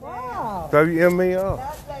 Wow. WMAR.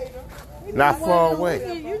 Not far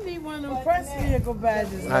away. You need one of them press vehicle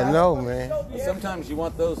badges. I know, man. Sometimes you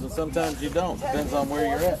want those and sometimes you don't. Depends on where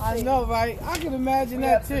you're at. I know, right? I can imagine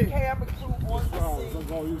that too. I'm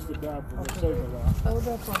going to use the dab for the sake of that. Hold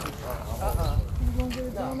that phone. You going to get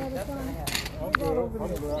it down at a time? I'm good.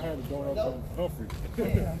 I had to go up to Humphrey.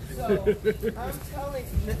 I'm telling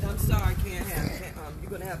you, I'm sorry, I can't have,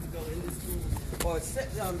 you're going to have to go in this room. Or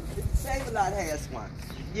Save-A-Lot has one.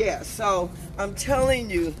 Yeah, so I'm telling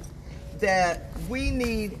you that we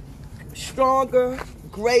need stronger,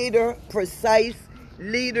 greater, precise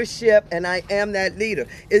leadership, and I am that leader.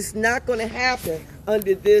 It's not going to happen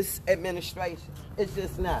under this administration. It's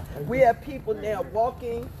just not. We have people now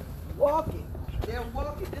walking. They're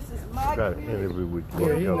walking. This is my Got an community. interview with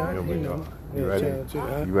WMAR. You ready?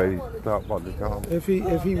 You ready to talk about the trauma? If he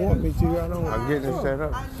want me to, I don't. I'm getting it set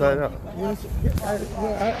up. Set up.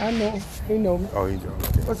 I know. He know me. Oh, he's doing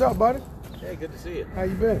What's up, buddy? Hey, good to see you. How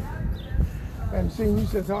you been? Haven't seen you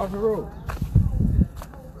since off the road.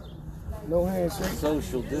 No handshake.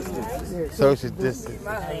 Social distance. Yeah, social distance.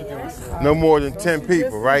 No more than 10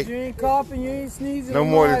 people, right? You ain't coughing, you ain't sneezing. No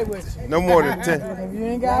more than 10. If you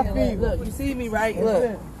ain't got fever. Look, you see me, right?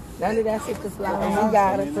 Look. None of that sick flowers. You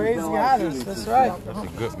got it. Praise God. That's right. That's a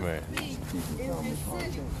good man.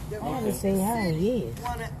 I haven't seen how he is.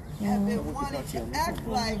 Have been wanting to act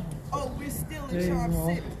like, oh, we're still in Charm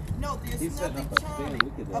City. No, there's nothing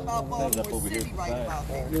charming about Baltimore City right about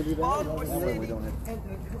that. Baltimore City and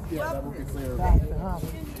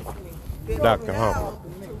the Dr. Humble.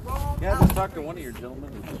 Yeah, I just talked to one of your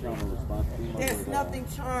gentlemen who's just on a response team. There's nothing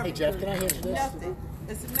charming. Hey, Jeff, can I hear this? Nothing.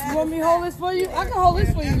 It's a matter You want me to hold this for you? I can hold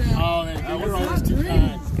this for you now. Oh, you're always too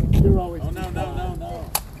kind. You're always too kind.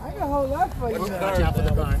 No. I can hold that for you. What's the Watch out for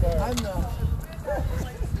the car. I know.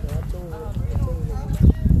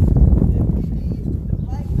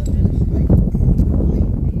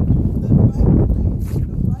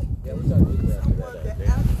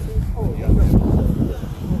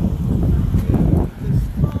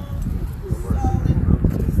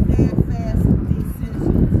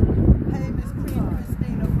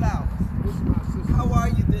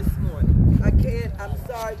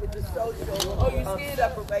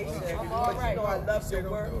 separation, but you know I love your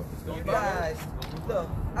work. You guys, look,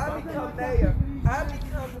 I become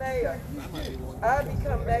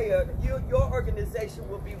mayor. Your organization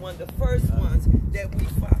will be one of the first ones that we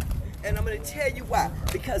fight. And I'm going to tell you why.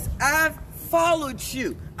 Because I've followed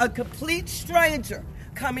you, a complete stranger,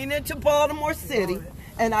 coming into Baltimore City,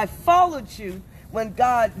 and I followed you when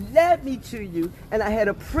God led me to you, and I had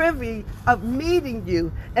a privy of meeting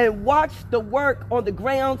you and watched the work on the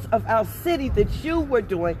grounds of our city that you were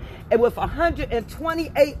doing, and with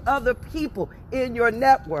 128 other people in your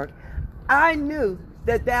network, I knew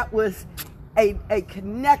that that was a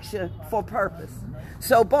connection for purpose.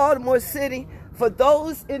 So Baltimore City, For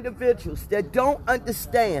those individuals that don't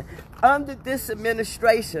understand, under this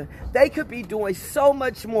administration, they could be doing so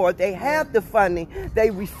much more. They have the funding. They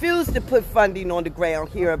refuse to put funding on the ground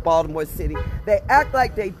here in Baltimore City. They act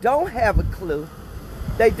like they don't have a clue.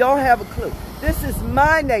 They don't have a clue. This is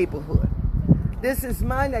my neighborhood. This is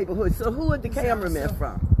my neighborhood. So who are the cameramen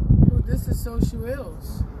from? This is social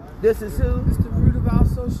ills. This is who? It's the root of our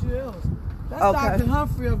social ills. That's Okay. Dr.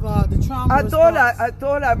 Humphrey of the trauma I response.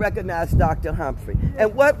 thought I recognized Dr. Humphrey.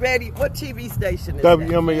 And what TV station is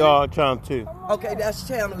WMAR Channel 2. that? Okay, that's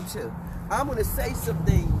Channel 2. I'm going to say some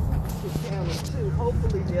things to Channel 2.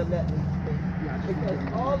 Hopefully they'll let me speak.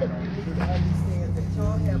 Because all of you need to understand that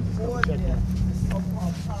y'all have more than the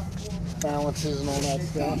so-called platform. Balances and all that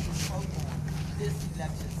stuff. This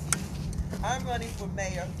election season. I'm running for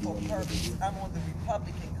mayor for purpose. I'm on the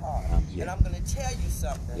Republican card. And I'm going to tell you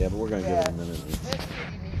something. Yeah, but we're going to give it a minute. This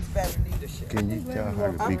city needs better leadership. Can you tell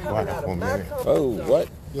her to be quiet for a minute? Oh, what?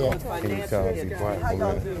 Yeah. Can you tell her to be quiet for a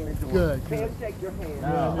minute? Good. Hand shake your hand.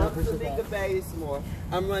 I'm Tamika Bazemore.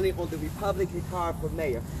 I'm running on the Republican card for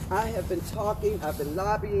mayor. I have been talking, I've been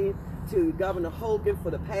lobbying to Governor Hogan for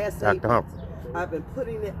the past 8 months. I've been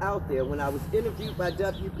putting it out there. When I was interviewed by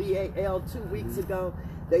WBAL 2 weeks ago,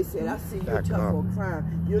 they said, I see you're tough on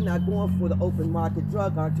crime. You're not going for the open market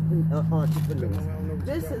drug entrepreneurs.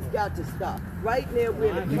 This has got to stop. Right now,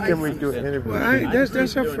 we're in a crisis. You can redo an interview. Well,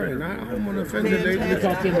 that's her friend. I don't want to offend the lady. That's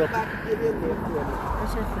her friend.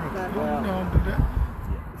 Don't do that.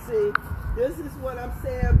 See, this is what I'm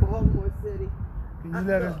saying, Baltimore City. Can you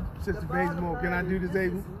let us, Sister Bazemore, can I do this,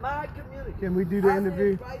 Abel? My community. Can we do the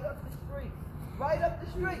interview? Right up the street. Right up the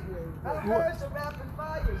street. I heard the rapid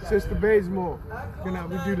fire. Sister Bazemore, can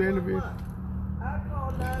we do the interview? I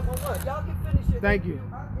call 911. Y'all can finish it. Thank you.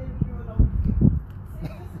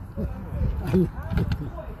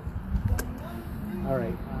 All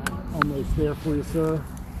right, almost there for you, sir.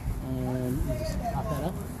 And you just pop that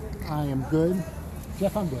up. I am good.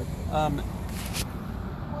 Jeff, I'm good.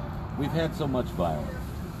 We've had so much violence.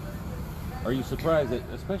 Are you surprised that,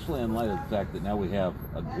 especially in light of the fact that now we have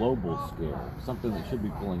a global scare, something that should be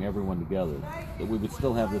pulling everyone together, that we would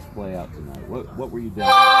still have this play out tonight? What were you doing?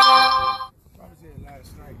 I was here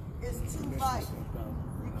last night. It's too light.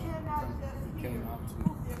 You cannot We came out to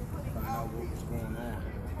find out what was going on,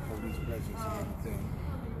 police presence and everything.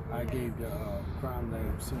 I gave the crime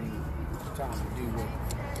lab scene time to do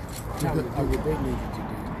what they needed to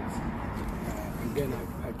do. And then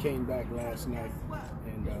I came back last night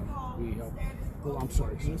and we helped. Oh, I'm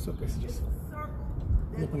sorry. It's okay. Just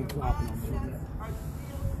Flipping and flopping on there.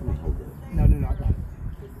 No, I got it.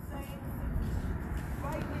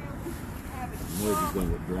 We're just going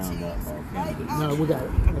to get drowned out by our candidates. No, we got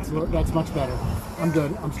it. That's much better. I'm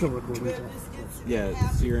good. I'm still recording. So. Yeah,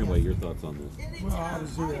 so anyway, your thoughts on this? Well, I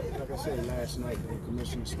was here, like I said, last night, the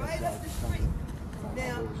commission stepped out to come and find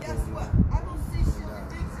out what was going on.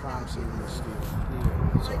 And crime scene was still here,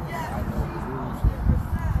 so I know the rules that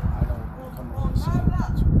I don't come on the scene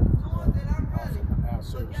to our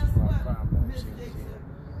services for our crime lab scene here.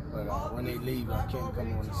 But when they leave, I can't come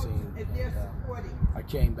on the scene. And, I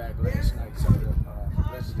came back last night. Some of the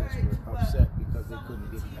residents were upset because they couldn't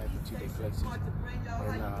get back into their places.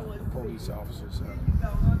 And the police officers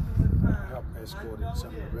helped escorted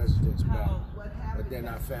some of the residents back. But then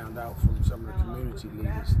I found out from some of the community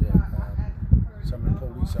leaders that some of the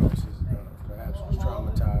police officers perhaps was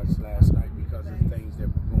traumatized last night because of the things that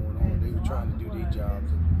were going on. They were trying to do their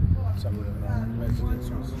jobs, and some of the residents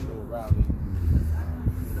was a little rowdy.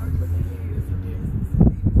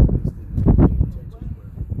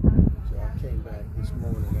 So I came back this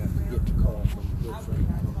morning after getting the call from a good friend.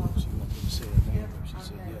 I don't know if she wanted to say her name, but she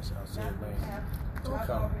said yes, I'll say her name. To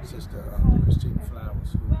come, Sister Christine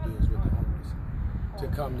Flowers, who deals with the homeless, to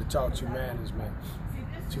come to talk to management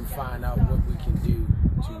to find out what we can do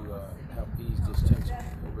to help ease this tension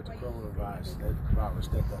with the coronavirus, that virus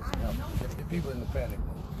that doesn't help. The people in the panic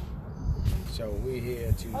mode. So we're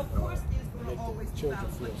here to make the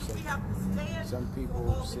children feel safe. Some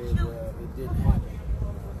people said, well, it didn't happen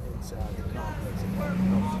inside the complex.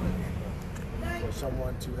 For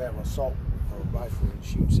someone to have assault or a rifle and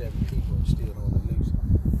shoot 7 people and still on the loose,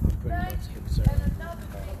 I'm pretty much concerned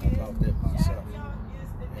about that myself.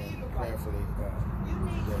 And prayerfully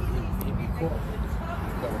that he be caught. It's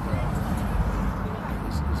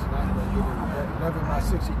not going to get any better. Never in my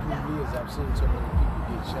 63 years I've seen so many people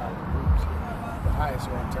get shot in groups. The highest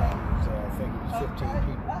one time was, I think it was 15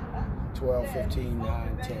 people. 12, 15,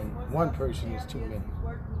 9, 10. One person is too many.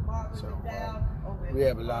 So we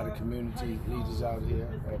have a lot of community leaders out here.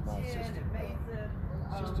 I have my sister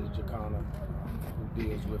Jacana, who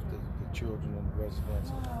deals with the children and the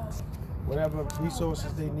residents. whatever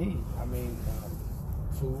resources they need. I mean,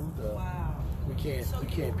 food. We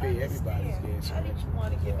can't pay everybody's gas. We're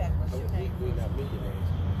not millionaires,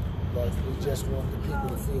 but we just want the people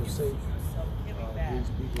to feel safe.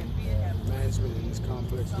 These people, management in this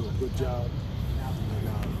complex do a good job, and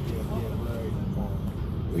they're very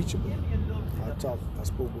reachable. I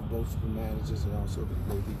spoke with both of the managers and also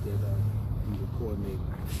the lady that we were coordinating,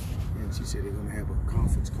 and she said they're going to have a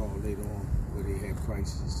conference call later on where they have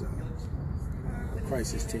crisis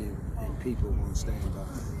team and people on standby.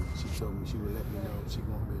 She told me she would let me know if she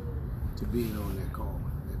wanted me to be in on that call.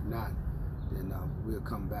 If not, then we'll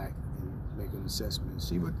come back and make an assessment and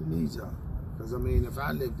see what the needs are. Because I mean, if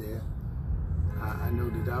I lived there, I know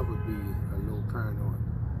that I would be a little paranoid.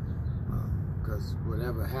 Because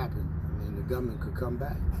whatever happened, I mean, the government could come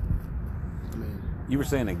back. I mean, you were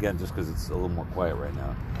saying again, just because it's a little more quiet right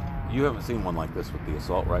now, you haven't seen one like this with the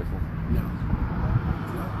assault rifle? No.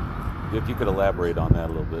 If you could elaborate on that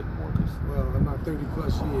a little bit more. Well, in my 30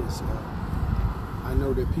 plus years, I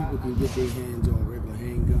know that people can get their hands on regular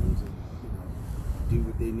handguns and do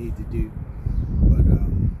what they need to do. But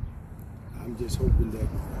I'm just hoping that,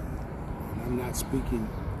 and I'm not speaking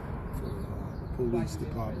for the police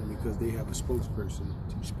department because they have a spokesperson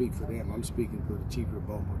to speak for them. I'm speaking for the chief of the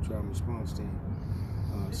Baltimore Trauma Response Team.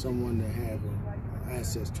 Someone that have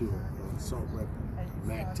access to an assault weapon, a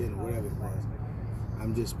MAC-10 or whatever it was.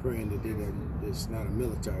 I'm just praying that it's not a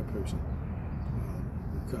military person,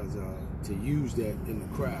 because to use that in the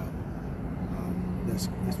crowd, that's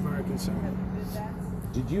very concerning.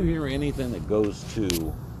 Did you hear anything that goes to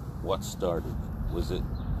what started? Was it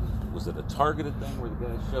a targeted thing where the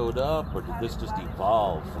guy showed up, or did this just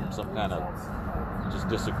evolve from some kind of just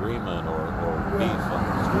disagreement or beef on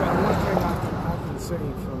the street? One thing I can say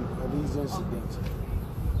from these incidents,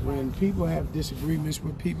 when people have disagreements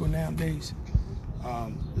with people nowadays,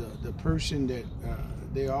 the person that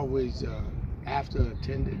they always after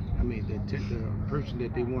attended, I mean the person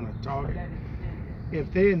that they want to target,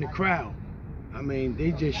 if they're in the crowd, I mean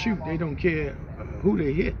they just shoot. They don't care who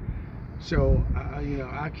they hit. So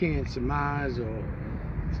I can't surmise or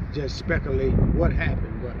just speculate what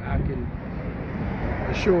happened, but I can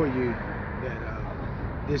assure you that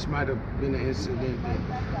this might have been an incident that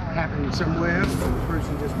happened somewhere else, and the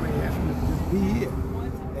person just may happen to just be here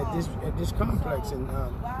at this complex, and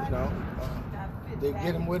they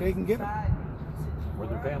get them where they can get them. Were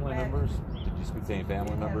there family members? Did you speak to any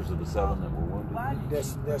family members of the 7 that were wounded?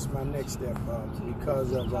 That's my next step.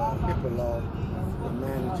 Because of HIPAA law, the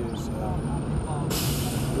managers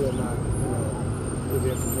will not give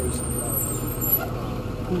information about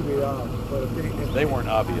who they are. But if they weren't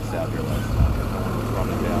obvious out here last time.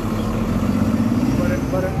 Running down.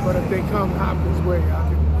 But if they come Hopkins way, I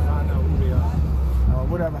can find out who they are.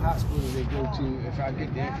 Whatever hospital they go to, if I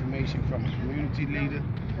get the information from a community leader,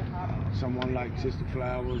 someone like Sister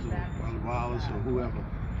Flowers or Brother Wallace or whoever,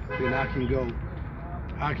 then I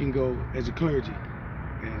can go as a clergy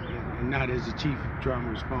and not as a chief of trauma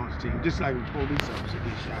response team. Just like a police officer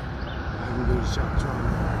gets shot, I can go to shock trauma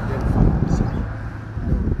and identify myself.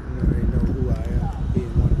 They know who I am,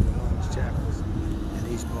 being one of the longest chaplains in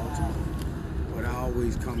East Baltimore. But I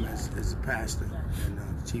always come as a pastor and the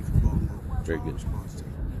chief of Baltimore. Very good. Response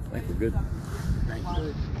team. I think we're good. Thank you.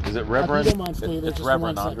 Is it Reverend? It's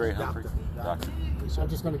Reverend Andre Humphrey. Doctor. I'm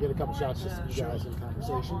just going to get a couple shots just to you guys in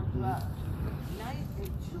conversation.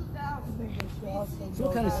 So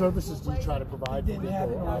what kind of services do you try to provide for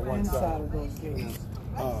people inside of those gates.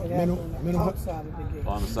 Mental outside of the gates.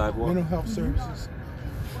 On the sidewalk? Mental health services.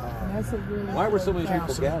 That's a really Why were so many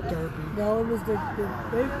people gathered? No, it was the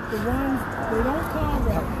ones, they don't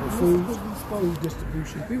Conrad. Food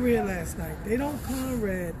distribution. We were here last night. They don't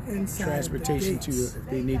Conrad inside Transportation of the gates. if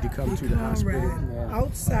they need to come to the hospital.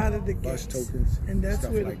 Outside of the gates. Bus tokens. And that's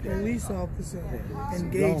where like the police officer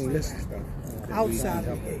engaged outside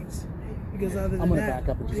of the gates. Because other than I'm going to that, back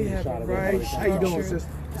up and just they get a have shot a of variety it. How you doing, sister?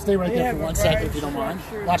 Stay right there for 1 second if you don't mind.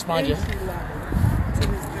 Watch behind you.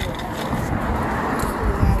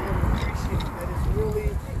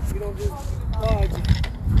 Really, you don't just dodge it,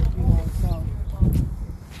 so.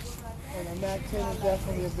 And a MAC-10 is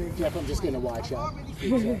definitely a big Jeff, I'm just getting a wide shot.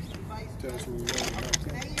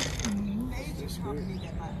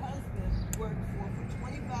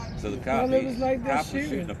 So the cop, Well, it was like this cop was shooting.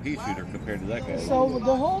 shooting a pea shooter compared to that guy. So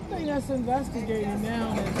the whole thing that's investigating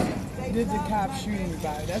now is, did the cop shoot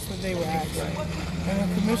anybody? That's what they were asking. And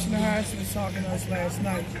when Commissioner Harrison was talking to us last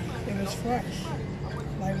night, it was fresh.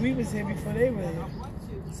 Like we was here before they were here.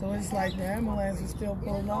 So it's like the ambulance is still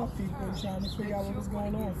pulling off people and trying to figure out what was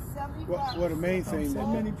going on. Well, the main thing. So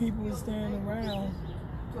many people were standing around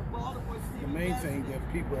to Baltimore City. The main thing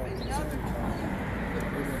that people are concerned about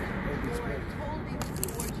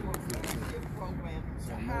is program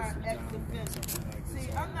to hire ex-offenders. See,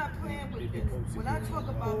 I'm not playing with this. When I talk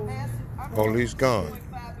about massive, I'm Police gone.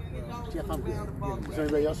 Jeff, I'm good. Is there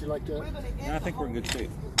anybody else you'd like to? No, I think we're in good shape.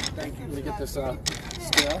 Thank you. Let me get this scale.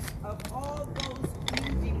 of all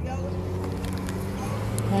those new developments.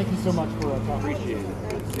 Thank you so much for talking. Appreciate it.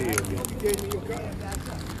 Good to see you again.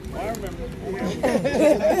 I remember.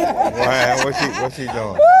 Why? What's she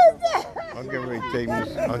doing? I'm getting ready to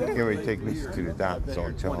take me to the doctor's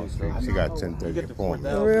on Charles Street. She got 10:30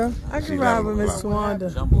 appointment. For real? I She can ride with 11 Miss o'clock.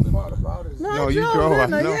 Swanda. No, I you drove, I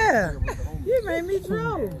in her, know. yeah. You made me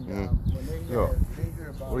drove. Look,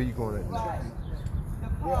 where you going at?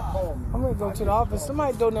 I'm gonna go to the office.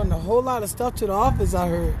 Somebody donating a whole lot of stuff to the office, I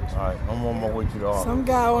heard. All right, I'm on my way to the office. Some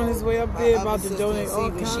guy on his way up there about to donate all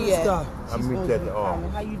kinds of stuff. I'll meet you at the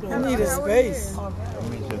office. I need a space. I'll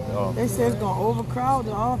meet you at the office. They said it's gonna overcrowd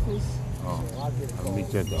the office. Oh, I'll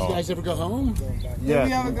meet you at the You guys office. ever go home? Yeah.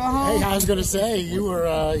 You ever go home? Hey, I was gonna say you were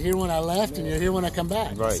here when I left, and you're here when I come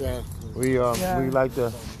back. Right. So.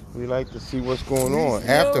 We like to see what's going on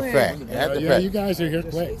after fact. After Yeah, fact. you guys are here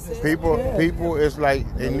quick. People, it's like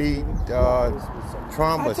they need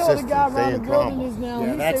trauma I told the guy assistance. They around the in building trauma. this now.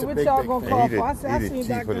 Yeah, he that's said, a what big, y'all big gonna thing. call He for? I the said, I seen chief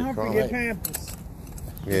Dr. of the Humphrey crime. get Pampers.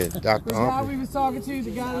 Yeah, Dr. The guy Humphrey. we was talking to,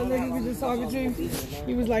 the guy that lady we was talking to,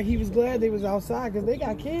 he was like, he was glad they was outside because they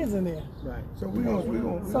got kids in there. Right. So we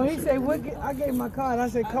gonna. So he said, I gave him my card. I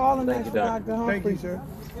said, call and ask for Dr. Humphrey. Thank you, sir.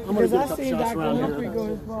 I'm gonna Because get a I couple seen shots Dr. around Humphrey here. go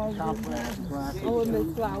as far as Oh, Miss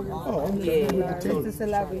Flowers. Oh, I'm Mr.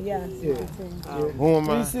 Celebrity, yes. Who am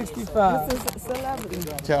I? 365. Mr. Celebrity.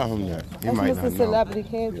 Tell him that. He That's might Mr. not know. Celebrity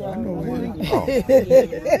Care Drive. Oh.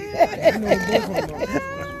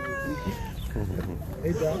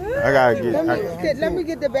 I gotta get. Let me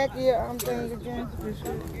get the back of your thing again.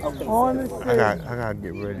 Okay. I gotta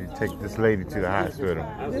get ready to take this lady to the hospital.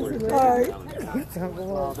 Alright.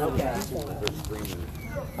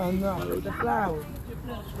 Oh no, the flowers.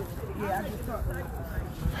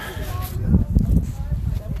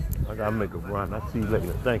 I gotta make a run. I'll see you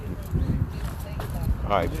later. Thank you. All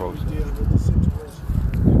right, folks.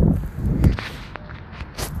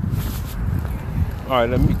 All right,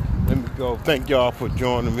 let me go. Thank y'all for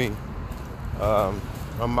joining me.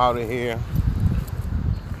 I'm out of here.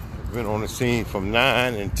 I've been on the scene from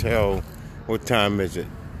 9 until, what time is it?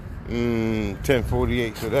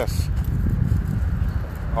 10:48. So that's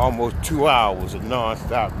almost 2 hours of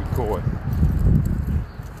non-stop recording.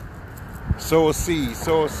 Sow a seed.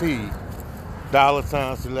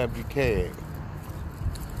 $ Celebrity Cab.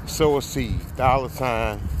 Sow a seed.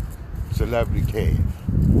 $ Celebrity Cab.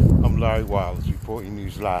 I'm Larry Wallace, reporting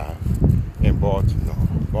news live in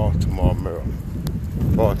Baltimore, Maryland.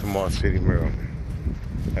 Baltimore City, Maryland.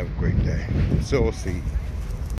 Have a great day. Sow a seed.